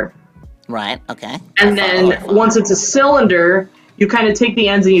cylinder. Right, okay. And then once it's a cylinder, you kind of take the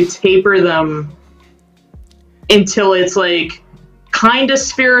ends and you taper them until it's like kind of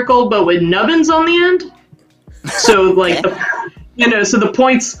spherical but with nubbins on the end. So like so the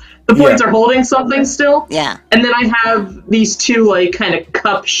points are holding something still. Yeah. And then I have these two like kind of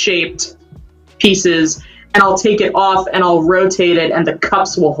cup shaped pieces, and I'll take it off and I'll rotate it and the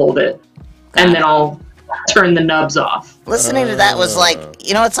cups will hold it. And then I'll turn the nubs off. Listening to that was like,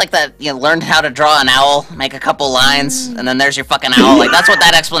 you know, it's like that, you learned how to draw an owl, make a couple lines, and then there's your fucking owl. Like, that's what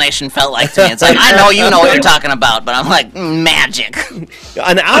that explanation felt like to me. It's like, I know you know what you're talking about, but I'm like, magic.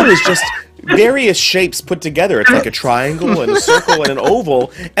 An owl is just various shapes put together. It's like a triangle and a circle and an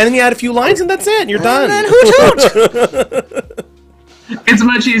oval, and then you add a few lines and that's it, and you're done. And then hoot. It's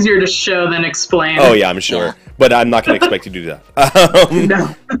much easier to show than explain. Oh yeah, I'm sure. Yeah. But I'm not going to expect you to do that.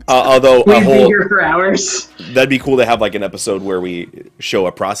 No. Although we'd be here for hours. That'd be cool to have like an episode where we show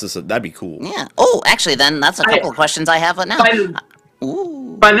a process. That'd be cool. Yeah. Oh, actually, then that's a couple of questions I have now.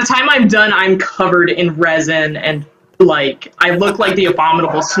 By the time I'm done, I'm covered in resin and like I look like the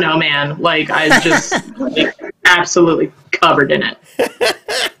abominable snowman. Like I just like, absolutely covered in it.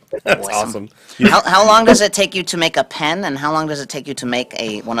 That's awesome. How long does it take you to make a pen, and how long does it take you to make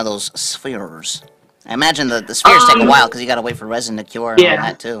one of those spheres? I imagine the spheres take a while because you got to wait for resin to cure and all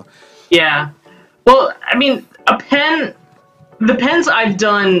that too. Yeah. Well, I mean, a pen the pens, I've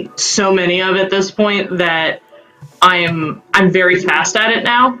done so many of at this point that I'm very fast at it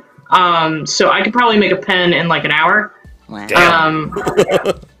now. So I could probably make a pen in like an hour. Wow. Damn.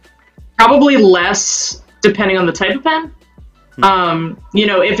 Probably less depending on the type of pen. You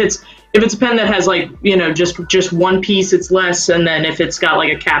know, if it's a pen that has like, you know, just one piece, it's less, and then if it's got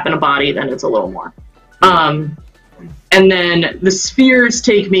like a cap and a body, then it's a little more. And then the spheres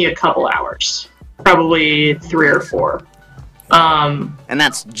take me a couple hours, probably 3 or 4. And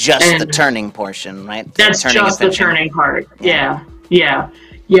that's just the turning portion, right? That's just the turning part. Yeah.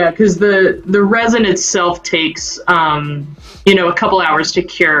 Because the resin itself takes, you know, a couple hours to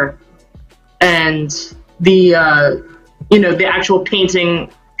cure, and the you know, the actual painting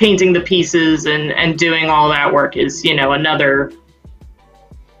the pieces and doing all that work is, you know, another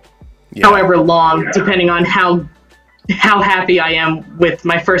however long, depending on how happy I am with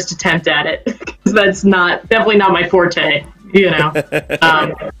my first attempt at it. Because that's definitely not my forte, you know.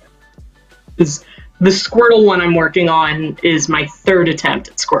 The Squirtle one I'm working on is my 3rd attempt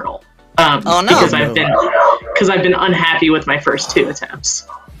at Squirtle. Oh no! Because I've been unhappy with my first 2 attempts.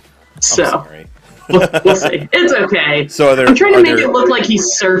 So. I'm sorry. We'll see. It's okay. So I'm trying to make it look like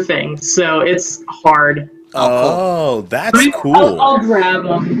he's surfing, so it's hard. Oh, that's cool. I'll grab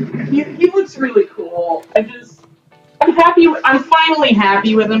him. He looks really cool. I'm happy. I'm finally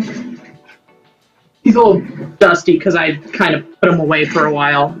happy with him. He's a little dusty because I kind of put him away for a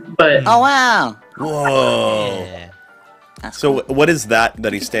while, but. Oh wow! Whoa. Yeah. So what is that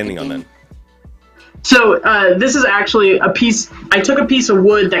he's standing on then? So this is actually a piece. I took a piece of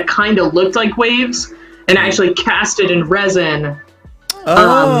wood that kind of looked like waves, and actually cast it in resin.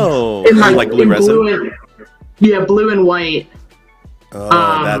 Oh, like blue resin. Blue and white.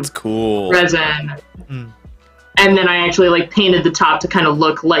 Oh, that's cool. Resin, and then I actually like painted the top to kind of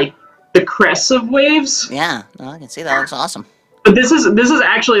look like the crests of waves. Yeah, no, I can see that. Looks awesome. But this is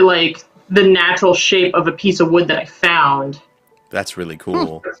actually like the natural shape of a piece of wood that I found. That's really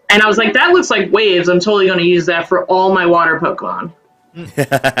cool. And I was like, that looks like waves. I'm totally going to use that for all my water Pokemon.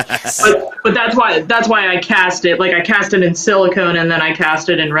 But that's why I cast it. Like I cast it in silicone and then I cast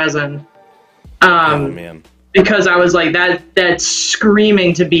it in resin. Oh man. Because I was like, that's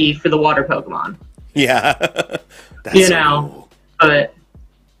screaming to be for the water Pokemon. Yeah. That's you so know. cool. But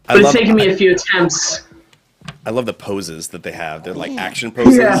it's taken me a few attempts. I love the poses that they have. They're like action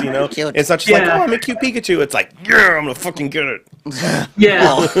poses, you know? Cute. It's not just like, oh, I'm a cute Pikachu. It's like, yeah, I'm gonna fucking get it.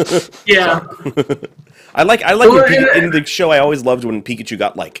 Yeah. Yeah. I like when in the show I always loved when Pikachu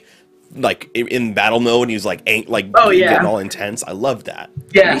got like in battle mode and he was like getting all intense. I loved that.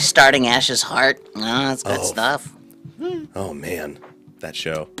 Yeah. Restarting Ash's heart. Oh, that's good stuff. Oh man. That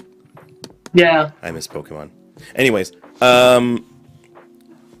show. Yeah. I miss Pokemon. Anyways, I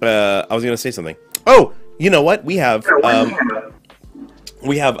was gonna say something. Oh, you know what? We have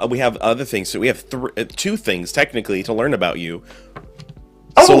other things. So we have 2 things technically to learn about you.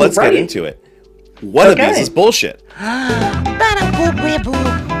 So let's get into it. One of these is bullshit.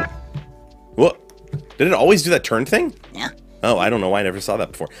 What? Did it always do that turn thing? Yeah. Oh, I don't know why I never saw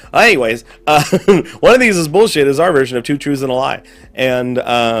that before. Anyways, one of these is bullshit is our version of 2 truths and a lie. And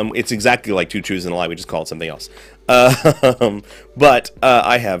it's exactly like 2 truths and a lie. We just call it something else. But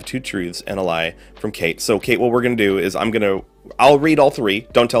I have 2 truths and a lie from Kate. So Kate, what we're going to do is I'll read all 3.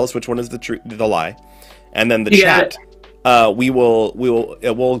 Don't tell us which one is the lie. And then the chat,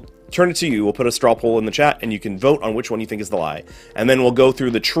 we'll turn it to you. We'll put a straw poll in the chat and you can vote on which one you think is the lie. And then we'll go through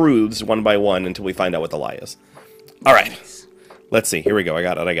the truths one by one until we find out what the lie is. All right. Let's see. Here we go. I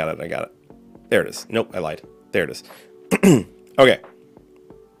got it. There it is. Nope, I lied. There it is. Okay.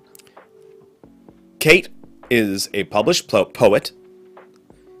 Kate is a published poet.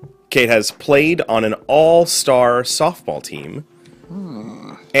 Kate has played on an all-star softball team.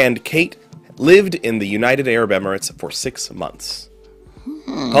 And Kate lived in the United Arab Emirates for 6 months.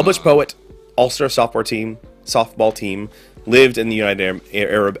 Published poet, all-star softball team, lived in the United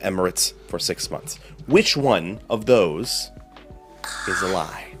Arab Emirates for 6 months. Which one of those is a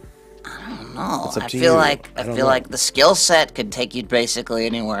lie? I don't know. It's up I to feel you. like I don't feel know. like the skill set could take you basically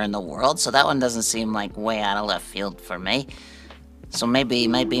anywhere in the world, so that one doesn't seem like way out of left field for me. So maybe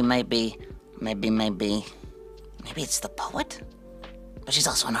it's the poet, but she's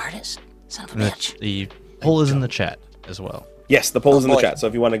also an artist. Son of a bitch. The poll is in the chat as well. Yes, the poll is in the boy. chat. So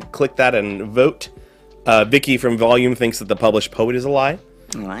if you want to click that and vote, Vicky from Volume thinks that the published poet is a lie.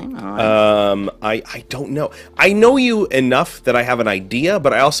 All right. I don't know. I know you enough that I have an idea,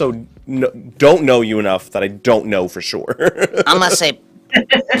 but I also don't know you enough that I don't know for sure. I'm gonna say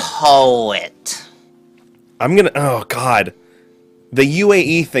poet. Oh God. The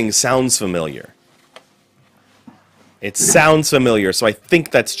UAE thing sounds familiar. It sounds familiar, so I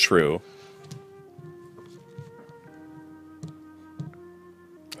think that's true.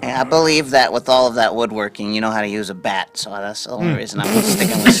 Yeah, I believe that with all of that woodworking, you know how to use a bat, so that's the only reason I'm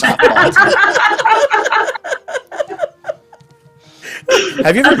sticking with softball.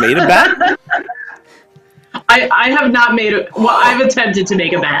 Have you ever made a bat? I have not made a... Well, I've attempted to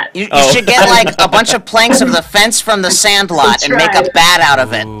make a bat. You should get, like, a bunch of planks of the fence from the Sandlot and make a bat out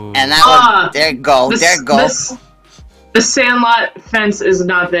of it. And that would... There you go. There you go. The Sandlot fence is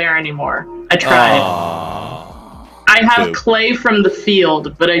not there anymore. I tried. I have clay from the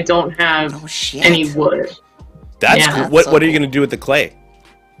field, but I don't have any wood. That's cool. What are you going to do with the clay?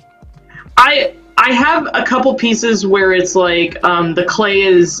 I have a couple pieces where it's like the clay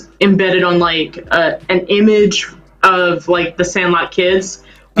is embedded on like an image of like the Sandlot kids,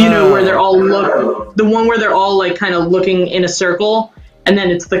 you know, where they're all the one where they're all like kind of looking in a circle, and then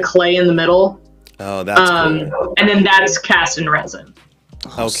it's the clay in the middle. Oh, that's cool. And then that's cast in resin.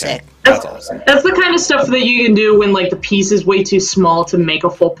 Okay, that's awesome. That's the kind of stuff that you can do when like the piece is way too small to make a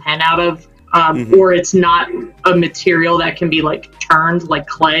full pen out of, or it's not a material that can be like turned like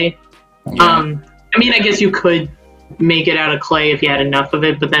clay. Yeah. I mean, I guess you could make it out of clay if you had enough of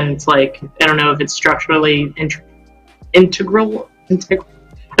it, but then it's like, I don't know if it's structurally integral. I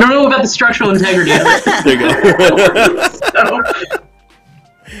don't know about the structural integrity of it.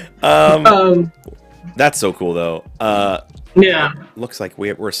 That's so cool, though. Yeah. Looks like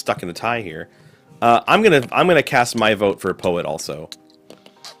we're stuck in a tie here. I'm gonna cast my vote for poet also.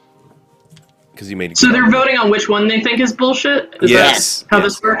 You made so they're voting on which one they think is bullshit? Is that how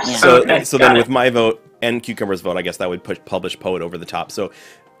this works? Yeah. So then with my vote and Cucumber's vote, I guess that would push published poet over the top. So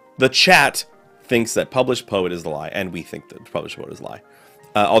the chat thinks that published poet is the lie, and we think that published poet is the lie.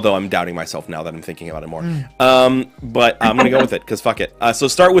 Although I'm doubting myself now that I'm thinking about it more. But I'm gonna go with it because fuck it. So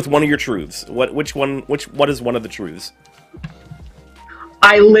start with one of your truths. What is one of the truths?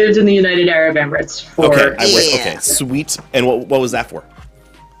 I lived in the United Arab Emirates for okay, sweet. And what was that for?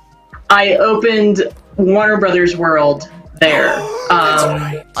 I opened Warner Brothers World there.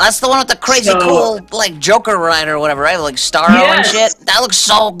 That's the one with the crazy cool, like, Joker rider or whatever, right? Like, Starro and shit. That looks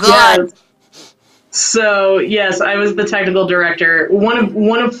so good. Yes. So, yes, I was the technical director.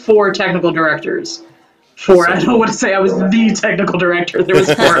 One of 4 technical directors. I don't want to say I was the technical director. There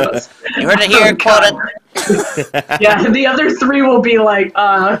was 4 of us. You heard it here, quoted. Yeah, the other 3 will be like,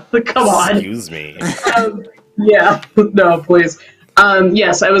 come on. Excuse me. Yeah, no, please.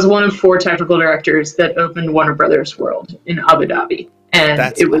 Yes, I was one of 4 technical directors that opened Warner Brothers World in Abu Dhabi,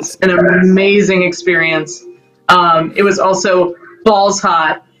 and it was an amazing experience. It was also balls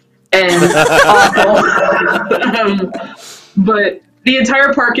hot and awful, but the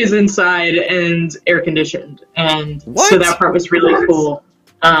entire park is inside and air conditioned, and so that part was really cool.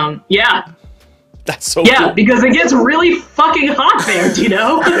 Yeah. That's so cool. Because it gets really fucking hot there, you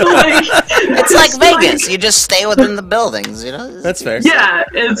know? It's like Vegas. You just stay within the buildings, you know? That's fair. Yeah,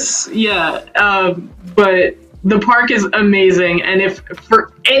 but the park is amazing, and if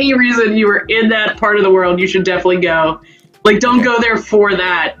for any reason you are in that part of the world, you should definitely go. Like, don't go there for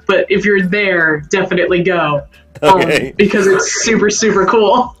that, but if you're there, definitely go. Because it's super, super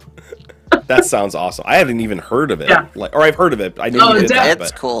cool. That sounds awesome. I haven't even heard of it. Yeah. Or I've heard of it. I know you did that,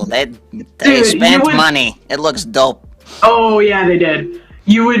 it's cool. They spent money. It looks dope. Oh yeah, they did.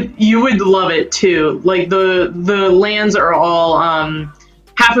 You would love it too. Like the lands are all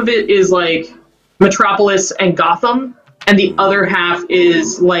half of it is like Metropolis and Gotham, and the other half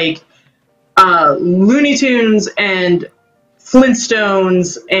is like Looney Tunes and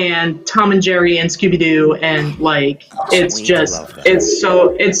Flintstones and Tom and Jerry and Scooby-Doo, and like it's so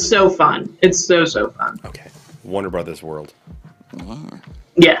fun. It's so fun. Okay, Warner Brothers World.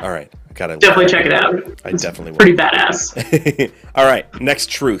 Yeah. All right, gotta definitely check it out. I definitely will. Pretty badass. All right, next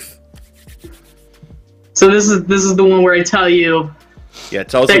truth. So this is the one where I tell you. Yeah,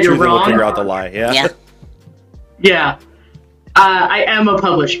 tell us the truth and we'll figure out the lie. Yeah. Yeah. I am a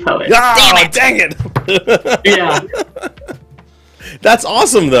published poet. Oh, dang it! Yeah. That's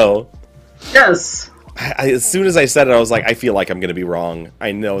awesome, though. Yes. As soon as I said it, I was like, I feel like I'm going to be wrong.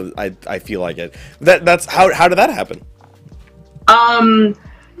 I know, I feel like it. That's how did that happen?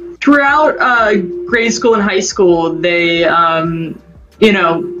 Throughout grade school and high school, they, you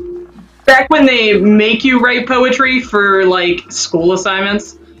know, back when they make you write poetry for like school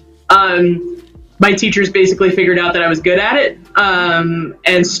assignments, my teachers basically figured out that I was good at it,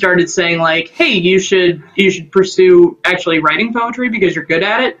 and started saying like, "Hey, you should pursue actually writing poetry because you're good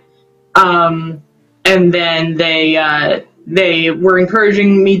at it." And then they were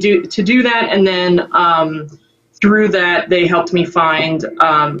encouraging me to do that, and then through that they helped me find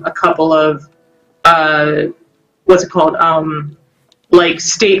a couple of what's it called? Like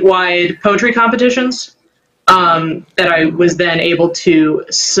statewide poetry competitions that I was then able to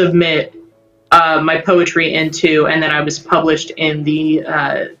submit my poetry into, and then I was published in the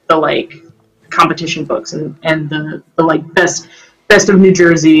like competition books and the like best of New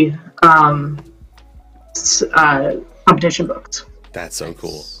Jersey competition books. That's so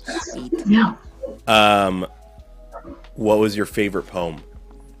cool. Yeah. What was your favorite poem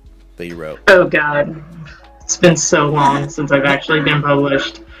that you wrote? Oh God, it's been so long since I've actually been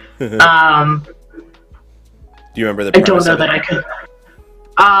published. Do you remember the I premise don't know of it? that I could.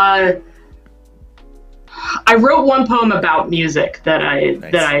 I wrote one poem about music that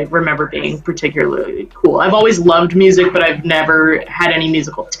I remember being particularly cool. I've always loved music, but I've never had any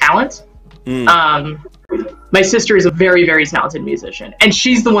musical talent. My sister is a very, very talented musician, and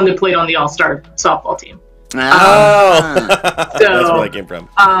she's the one that played on the All-Star softball team. That's where that came from.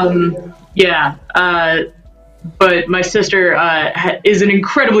 Yeah. But my sister is an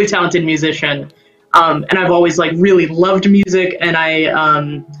incredibly talented musician, and I've always like really loved music, and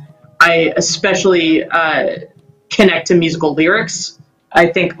I especially connect to musical lyrics. I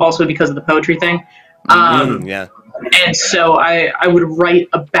think also because of the poetry thing. Yeah. And so I would write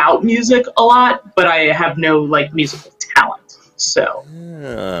about music a lot, but I have no like musical talent. So,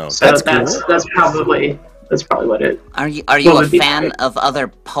 That's cool. that's probably what it. Are you a fan of other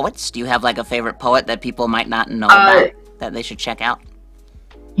poets? Do you have like a favorite poet that people might not know about that they should check out?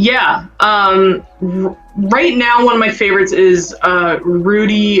 Yeah. Right now, one of my favorites is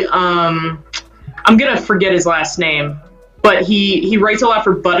Rudy. I'm gonna forget his last name, but he writes a lot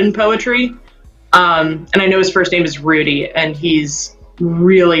for Button Poetry. And I know his first name is Rudy, and he's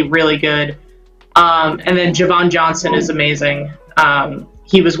really, really good. And then Javon Johnson is amazing.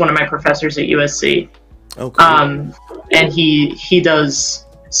 He was one of my professors at USC. Oh, cool. And he does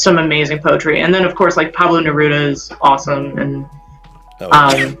some amazing poetry. And then, of course, like Pablo Neruda is awesome, and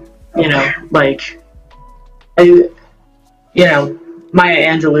you know, like Maya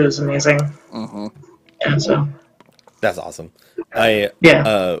Angelou is amazing. And so. That's awesome. Yeah.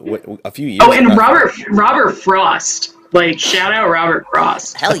 A few years. Oh, and Robert Frost. Like, shout out Robert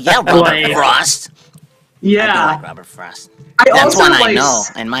Frost. Hell yeah, Robert Frost. Yeah. I like Robert Frost. I That's also one I like, know,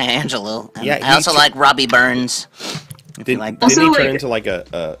 and Maya Angelou. And Yeah, I also like Robbie Burns. Didn't Also, he turn like- into like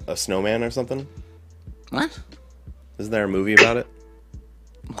a snowman or something? What? Isn't there a movie about it?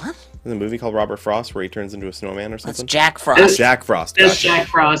 What? There's a movie called Robert Frost where he turns into a snowman or That's something? Jack Frost. Jack Frost. It's Gotcha. Jack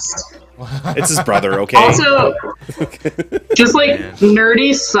Frost. It's his brother, okay? Also, just like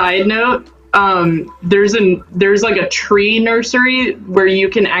nerdy side note, there's like a tree nursery where you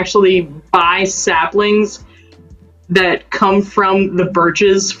can actually buy saplings that come from the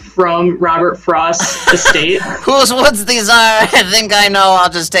birches from Robert Frost's estate. Whose woods these are? I think I know.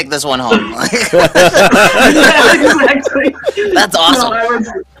 I'll just take this one home. Yeah, exactly. That's awesome. No, I was,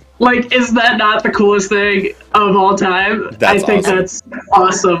 like, is that not the coolest thing of all time? That's I think awesome. that's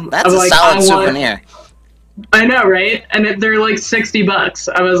awesome. That's I'm a like, solid souvenir. I know, right? And they're like $60.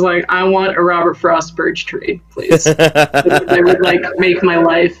 I was like, I want a Robert Frost birch tree, please. They would like make my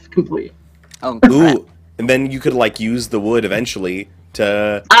life complete. Oh, crap. Ooh, and then you could like use the wood eventually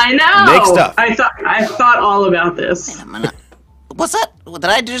to I know. make stuff. I thought all about this. What's that? Did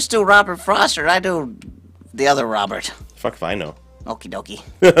I just do Robert Frost, or did I do the other Robert? Fuck if I know. Okie dokie.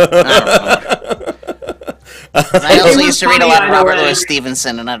 I don't remember. I also used to read a lot of Robert Louis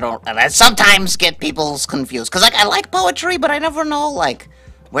Stevenson, and I sometimes get people's confused. Because, like, I like poetry, but I never know, like,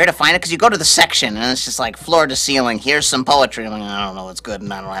 where to find it. Because you go to the section, and it's just, like, floor to ceiling, here's some poetry. I'm like, I don't know what's good,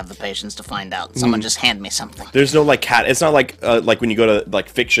 and I don't have the patience to find out. Someone just hand me something. There's no like it's not like when you go to like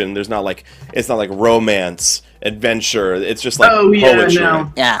fiction, it's not like romance, adventure. It's just like poetry.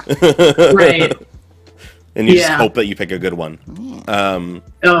 No. Yeah. Right. And you just hope that you pick a good one.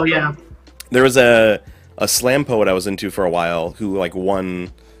 Oh yeah. There was a slam poet I was into for a while who like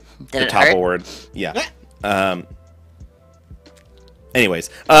won Did the it top hurt? award. Yeah. Anyways,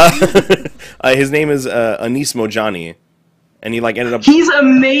 his name is Anis Mojani, and he like ended up. He's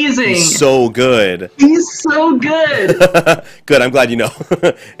amazing. He's so good. He's so good. Good. I'm glad you know.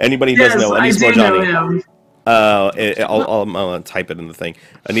 Anybody who Yes, doesn't know I Anis do Mojani. know him. I'll type it in the thing.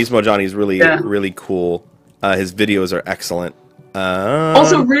 Anis Mojani is really really cool. His videos are excellent.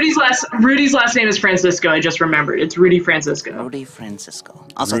 Also, Rudy's last name is Francisco. I just remembered. It's Rudy Francisco. Rudy Francisco.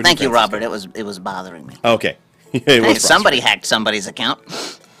 Also, Rudy thank you, Francisco. Robert. It was bothering me. Okay. It Hey, was somebody hacked somebody's account.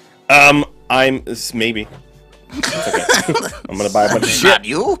 Maybe. It's okay. I'm gonna buy a bunch of shit. Not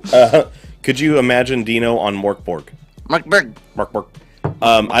you. Could you imagine Dino on Morkborg? Mark Berg. Morkborg.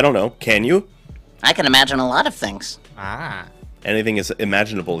 I don't know. Can you? I can imagine a lot of things. Ah. Anything is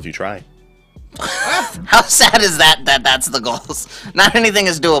imaginable if you try. How sad is that? That's the goals. Not anything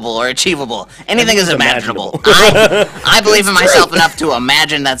is doable or achievable. Anything is imaginable. I believe in myself enough to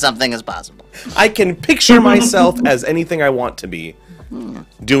imagine that something is possible. I can picture myself as anything I want to be.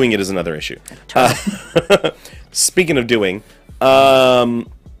 Doing it is another issue. Speaking of doing,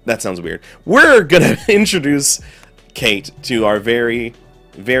 that sounds weird. We're gonna introduce Kate to our very,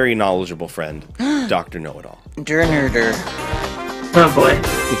 very knowledgeable friend, Dr. Know-It-All. Oh boy.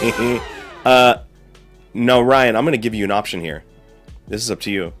 No, Ryan, I'm gonna give you an option here. This is up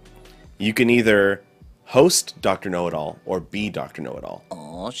to you. You can either host Dr. Know-It-All or be Dr. Know-It-All.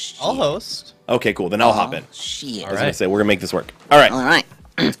 Oh shit. I'll host. Okay, cool. Then I'll hop in. Shit. I was gonna say we're gonna make this work. All right. All right.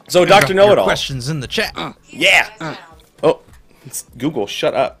 So Dr. Drop your Know-It-All. questions in the chat. Yeah. Oh, it's Google,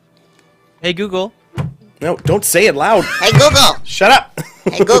 shut up. Hey Google. No, don't say it loud. Hey Google. Shut up.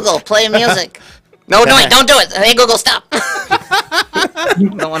 Hey Google, play music. No, wait, don't do it. Hey Google, stop.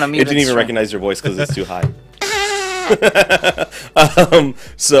 Don't want to mute It didn't even stream. recognize your voice because it's too high.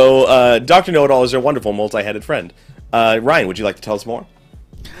 Dr. Know-It-All is your wonderful multi-headed friend. Ryan, would you like to tell us more?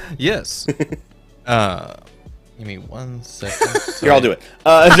 Yes. Give me 1 second. Here, I'll do it.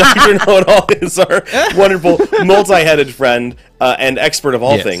 Dr. Know-It-All is our wonderful multi-headed friend and expert of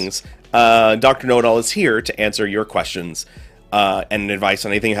all Yes. things. Dr. Know-It-All is here to answer your questions and advice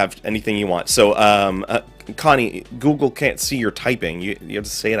on anything you want. So, Connie, Google can't see your typing. You have to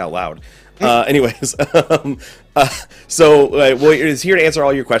say it out loud. Anyways, it's here to answer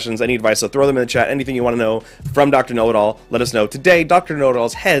all your questions. Any advice, so throw them in the chat. Anything you want to know from Dr. Know-It-All, let us know. Today, Dr.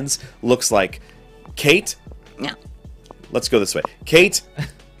 Know-It-All's heads looks like Kate. Yeah. Let's go this way. Kate,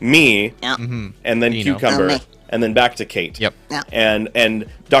 me, Yeah. and then Dino. Cucumber, Me. and then back to Kate. Yep. Yeah. And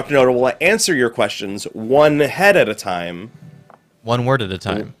Dr. Know-It-All will answer your questions one head at a time, One word at a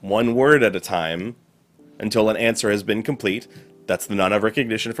time. one word at a time, until an answer has been complete. That's the none of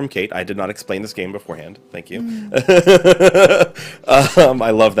recognition from Kate. I did not explain this game beforehand. Thank you.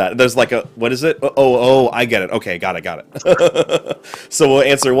 I love that. There's like a, what is it? Oh, I get it. Okay, got it. So we'll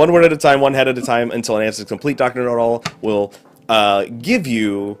answer one word at a time, one head at a time, until an answer is complete. Dr. Know-It-All will give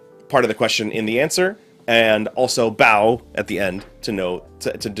you part of the question in the answer, and also bow at the end to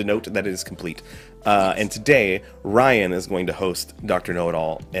denote that it is complete. And today, Ryan is going to host Dr.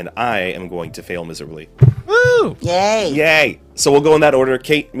 Know-It-All, and I am going to fail miserably. Woo! Yay. Yay! So we'll go in that order.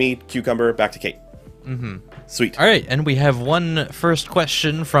 Kate, me, Cucumber, back to Kate. Sweet. All right, and we have one first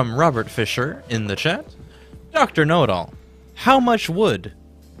question from Robert Fisher in the chat. Dr. Know-It-All, how much wood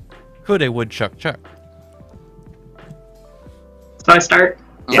could a woodchuck chuck? So I start.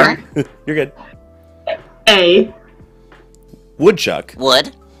 Yeah. You're good. A. Woodchuck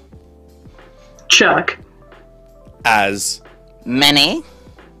Wood. Chuck. as Many.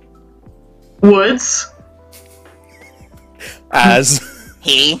 Woods.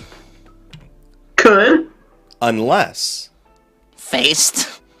 He. Could. unless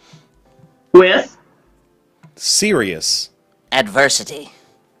Faced. With. serious. Adversity.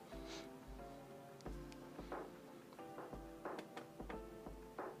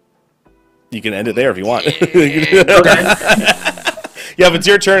 You can end it there if you want. Okay. Yeah, if it's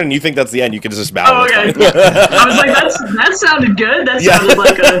your turn and you think that's the end, you can just bow. Oh, okay. I was like, that sounded good. That Yeah. sounded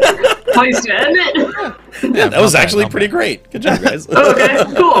like a place to end it. Yeah, that was not bad, actually not pretty bad. great. Good job, guys. Okay,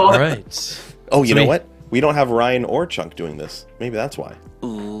 cool. All right. Oh, you So know we- what? We don't have Ryan or Chunk doing this. Maybe that's why.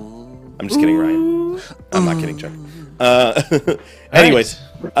 Ooh. I'm just kidding, Ryan. I'm not kidding, Chunk. Anyways,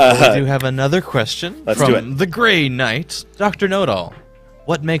 we do have another question let's from do it. the Grey Knight, Dr. Know-It-All.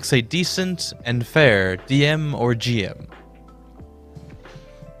 What makes a decent and fair DM or GM?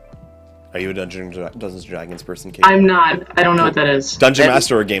 are you a Dungeons and Dragons person, Kate? I'm not. I don't know what that is. Dungeon That-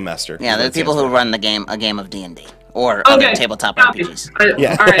 Master or Game Master? Yeah, they're That's the people the who answer. run a game of D&D or other Okay. tabletop Copy. RPGs.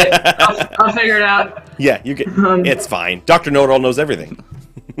 Yeah. All right. I'll figure it out. Yeah, you can. It's fine. Dr. Know-It-All knows everything.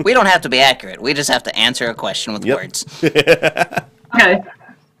 We don't have to be accurate. We just have to answer a question with Yep. words. Okay.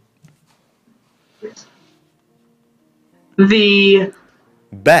 The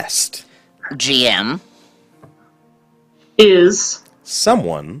Best GM. is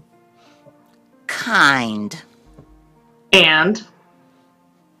someone Kind. and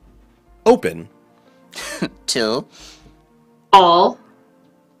open To. all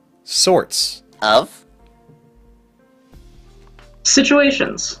sorts Of.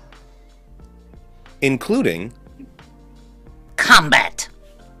 situations. including Combat.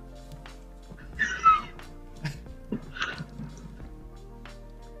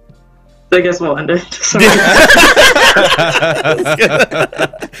 I guess we'll end it. Sorry.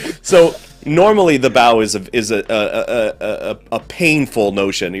 So Normally, the bow is a painful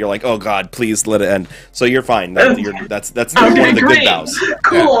notion. You're like, oh God, please let it end. So you're fine. That's one of the good bows.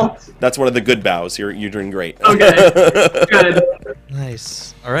 Cool. That's one of the good bows. You're doing great. Okay. Good.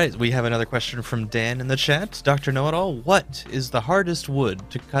 Nice. All right, we have another question from Dan in the chat. Dr. Know-It-All, what is the hardest wood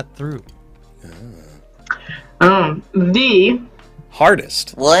to cut through? The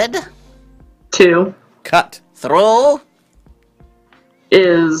Hardest. Wood two Cut. through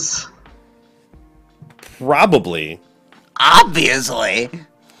is Probably. obviously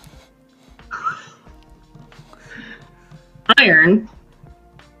iron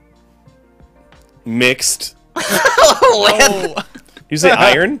Mixed. with You say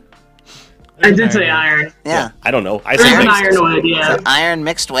iron? I did say iron. yeah. I don't know. I There's say an mixed. ironwood, yeah. Iron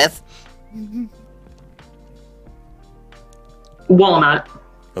mixed with Walnut.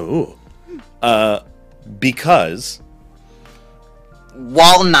 Ooh. Because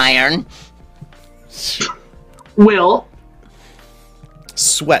wall iron. Will.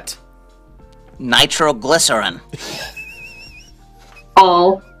 sweat. Nitroglycerin.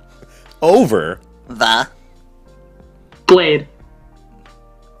 All. Over. The Blade.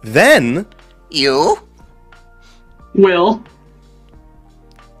 Then you Will.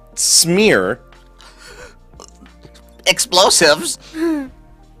 smear explosives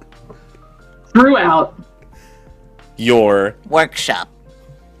Throughout. your workshop.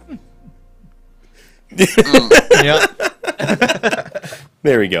 Yeah.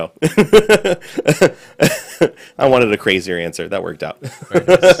 There we go. I wanted a crazier answer. That worked out.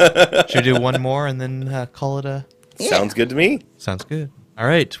 Should we do one more and then call it a... Sounds good to me. Sounds good. All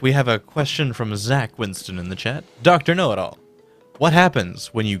right, we have a question from Zach Winston in the chat. Dr. Know-It-All, what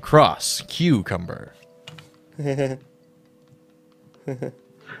happens when you cross cucumber?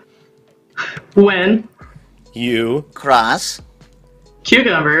 When. You, Cross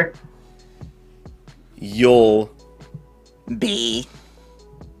Cucumber. you'll be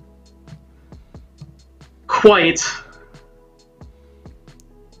Quite.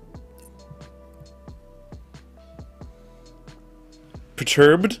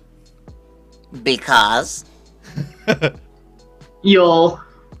 perturbed because You'll.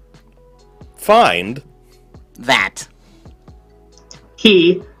 find that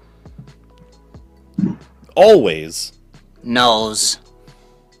He. always knows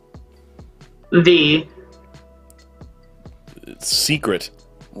The. secret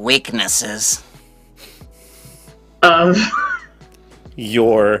weaknesses Of.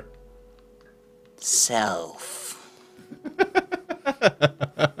 your self.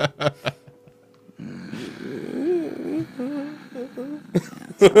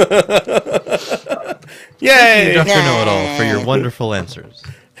 Yay! Dr. Know-It-All for your wonderful answers.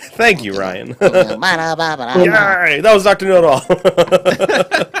 Thank you, Ryan. Ba-da-ba-ba-da. Yay! That was Dr. Know-It-All.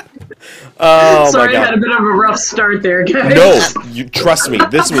 Oh Sorry, my I had a god. bit of a rough start there, guys. No, you trust me.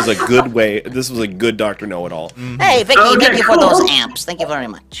 This was a good way. This was a good Dr. Know-It-All. Hey, Vicky, Okay, thank you for cool. those amps. Thank you very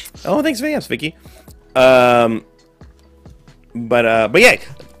much. Oh, thanks for the amps, Vicky. But yeah,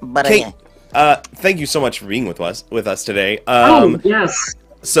 But Kate, yeah. thank you so much for being with us today. Yes.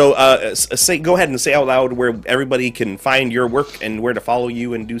 So go ahead and say out loud where everybody can find your work and where to follow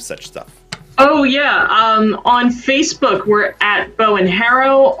you and do such stuff. Oh, yeah. On Facebook, we're at Bow and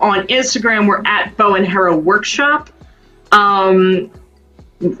Harrow. On Instagram, we're at Bow and Harrow Workshop. Our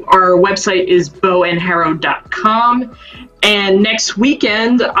website is bowandharrow.com. And next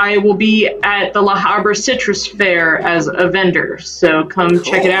weekend, I will be at the La Habra Citrus Fair as a vendor. So come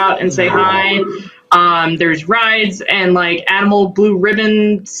check it out and say hi. There's rides and like animal blue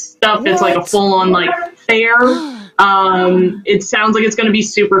ribbon stuff. It's like a full-on like fair. It sounds like it's going to be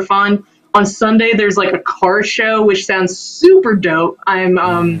super fun. On Sunday, there's like a car show, which sounds super dope.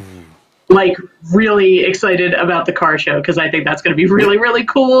 I'm like really excited about the car show because I think that's going to be really, really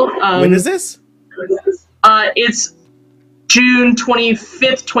cool. When is this? It's June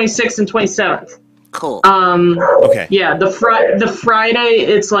 25th, 26th, and 27th. Cool. Okay. Yeah, the Friday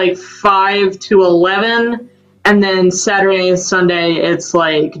it's like 5 to 11, and then Saturday and Sunday it's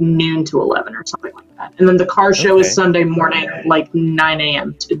like noon to 11 or something like that. And then the car show Okay. is Sunday morning, like 9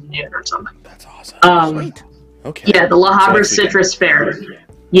 a.m. to noon or something. That's awesome. Sweet. Okay. Yeah, the La So Habra next weekend. Citrus Fair.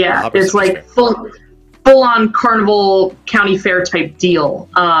 Yeah, La Habra it's Citrus like Fair. full on carnival county fair type deal.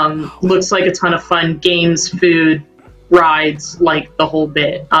 Looks like a ton of fun. Games, food, rides, like the whole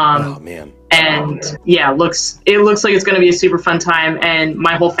bit. Oh man. And yeah, it looks like it's going to be a super fun time, and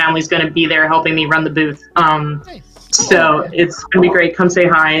my whole family's going to be there helping me run the booth. So it's going to be great. Come say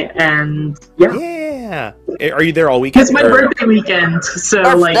hi, and yeah. Yeah. Are you there all weekend? It's my or- birthday weekend, so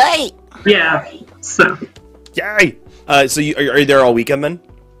Birthday. yeah. So Yay! So are you there all weekend then?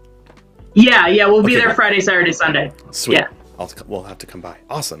 Yeah, we'll be Okay. there Friday, Saturday, Sunday. Sweet. Yeah. We'll have to come by.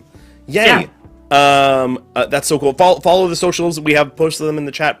 Awesome. Yay. That's so cool. Follow the socials. We have posted them in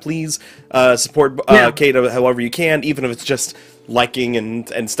the chat. Please support Kate however you can, even if it's just liking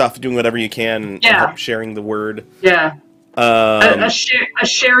and stuff, doing whatever you can, and help sharing the word. Yeah. A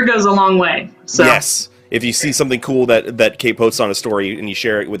share goes a long way. So. Yes. If you see something cool that Kate posts on a story and you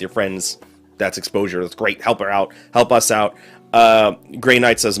share it with your friends, that's exposure. That's great. Help her out. Help us out. Grey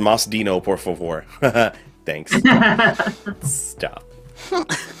Knight says, Mas Dino, por favor. Thanks. Stop.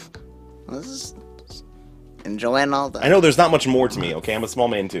 Enjoying all the... I know there's not much more to me, okay? I'm a small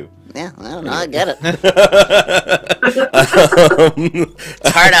man, too. Yeah, I don't know. I get it. It's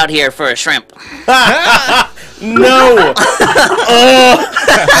hard out here for a shrimp. No!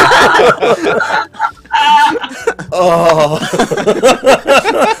 Oh!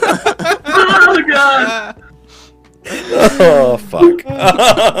 Oh, God. Oh, fuck.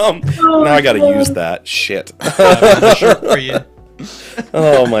 Now I gotta use that. Shit. For you.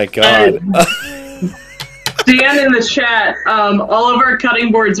 Oh, my God. Dan in the chat, all of our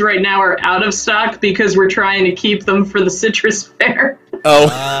cutting boards right now are out of stock because we're trying to keep them for the citrus fair.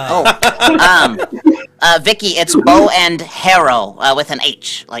 Vicky, it's Bow and Harrow with an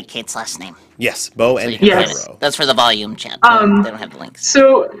H, like Kate's last name. Yes, Bow and Yes. Harrow. That's for the volume chat. They don't have the links.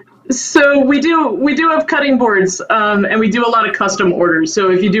 So we do have cutting boards, and we do a lot of custom orders. So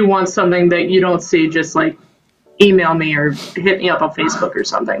if you do want something that you don't see, just like email me or hit me up on Facebook or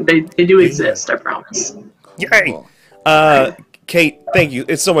something. They do exist, I promise. Yay! Kate, thank you.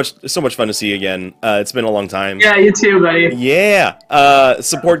 It's so much fun to see you again. It's been a long time. Yeah, you too, buddy. Yeah.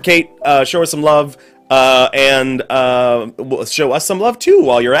 Support Kate. Show her some love. And show us some love too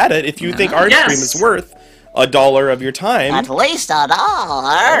while you're at it. If you think our stream is worth $1 of your time, at least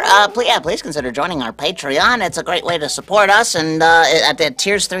 $1. Please consider joining our Patreon. It's a great way to support us. And at the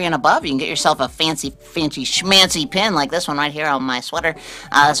tiers 3 and above, you can get yourself a fancy schmancy pin like this one right here on my sweater.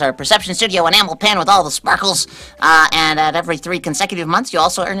 It's our Perception Studio enamel pin with all the sparkles. And at every 3 consecutive months, you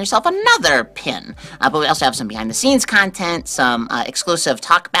also earn yourself another pin. But we also have some behind-the-scenes content, some exclusive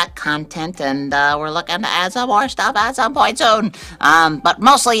talkback content, and we're looking to add some more stuff at some point soon. But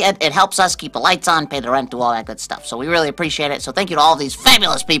mostly, it helps us keep the lights on, pay the rent, do all that good stuff. So we really appreciate it. So thank you to all these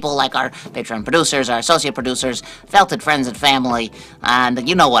fabulous people like our Patreon producers, our associate producers, felted friends and family, and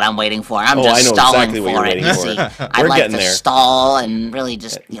you know what I'm waiting for. I'm just stalling exactly for it. See, I'd like to stall and really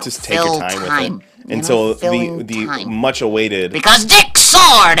just take your time with it until the much awaited. Because Dick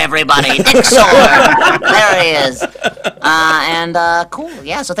Sword, everybody, Dick Sword. There he is. Cool.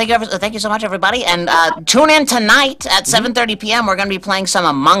 Yeah. So thank you so much, everybody. And tune in tonight at 7:30 p.m. We're going to be playing some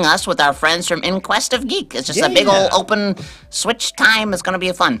Among Us with our friends from In Quest of Geek. It's just a big old open Switch time. It's going to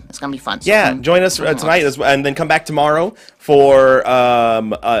be fun. It's going to be fun. So join us tonight, and then come back tomorrow for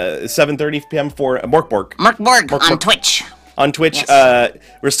 7:30 p.m. for Morkborg on Twitch. On Twitch,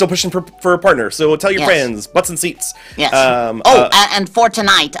 we're still pushing for a partner, so tell your friends. Butts and seats. Yes. And for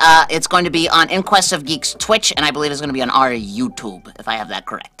tonight, it's going to be on In Quest of Geeks Twitch, and I believe it's going to be on our YouTube, if I have that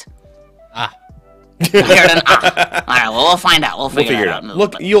correct. All right, well, we'll find out. We'll figure it out.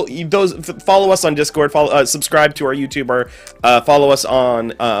 Look, follow us on Discord. Subscribe to our YouTube, or follow us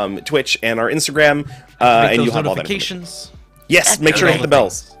on Twitch and our Instagram, and you'll have all that notifications. Yes, make sure to hit the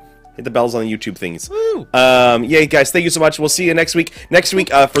bells. Hit the bells on the YouTube things. Woo. Yeah, guys, thank you so much. We'll see you next week. Next week,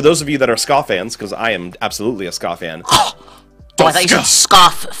 for those of you that are Ska fans, because I am absolutely a Ska fan. I thought you said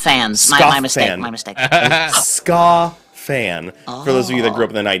scoff fans. My mistake. My mistake. Ska fan. For those of you that grew up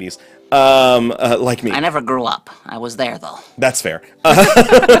in the 90s. Like me. I never grew up. I was there, though. That's fair.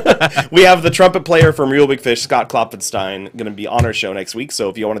 We have the trumpet player from Real Big Fish, Scott Klopfenstein, going to be on our show next week. So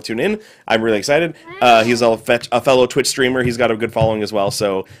if you want to tune in, I'm really excited. He's a fellow Twitch streamer. He's got a good following as well.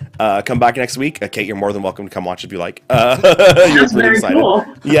 So come back next week. Kate, you're more than welcome to come watch if you like. You're really excited. Cool.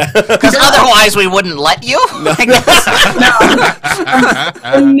 Yeah. Because otherwise we wouldn't let you.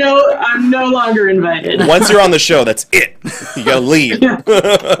 I'm no longer invited. Once you're on the show, that's it. You gotta leave.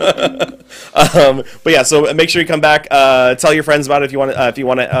 But yeah, so make sure you come back. Tell your friends about it if you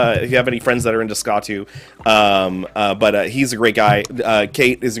have any friends that are into ska too. But he's a great guy.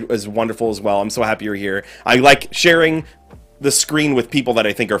 Kate is wonderful as well. I'm so happy you're here. I like sharing the screen with people that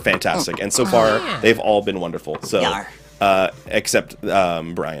I think are fantastic, and so far they've all been wonderful. So except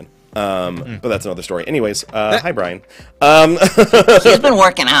Brian. But that's another story. Anyways, hi Brian. He's been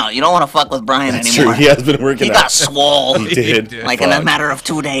working out. You don't want to fuck with Brian that's anymore. True. He has been working out. He got swole. He did. Like in a matter of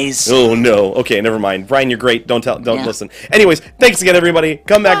 2 days. Oh no. Okay, never mind. Brian, you're great. Don't listen. Anyways, thanks again, everybody.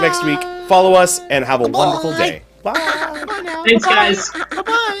 Come back next week. Follow us and have a wonderful day. Bye. Thanks, guys.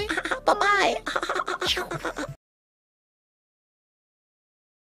 Bye-bye. Bye-bye.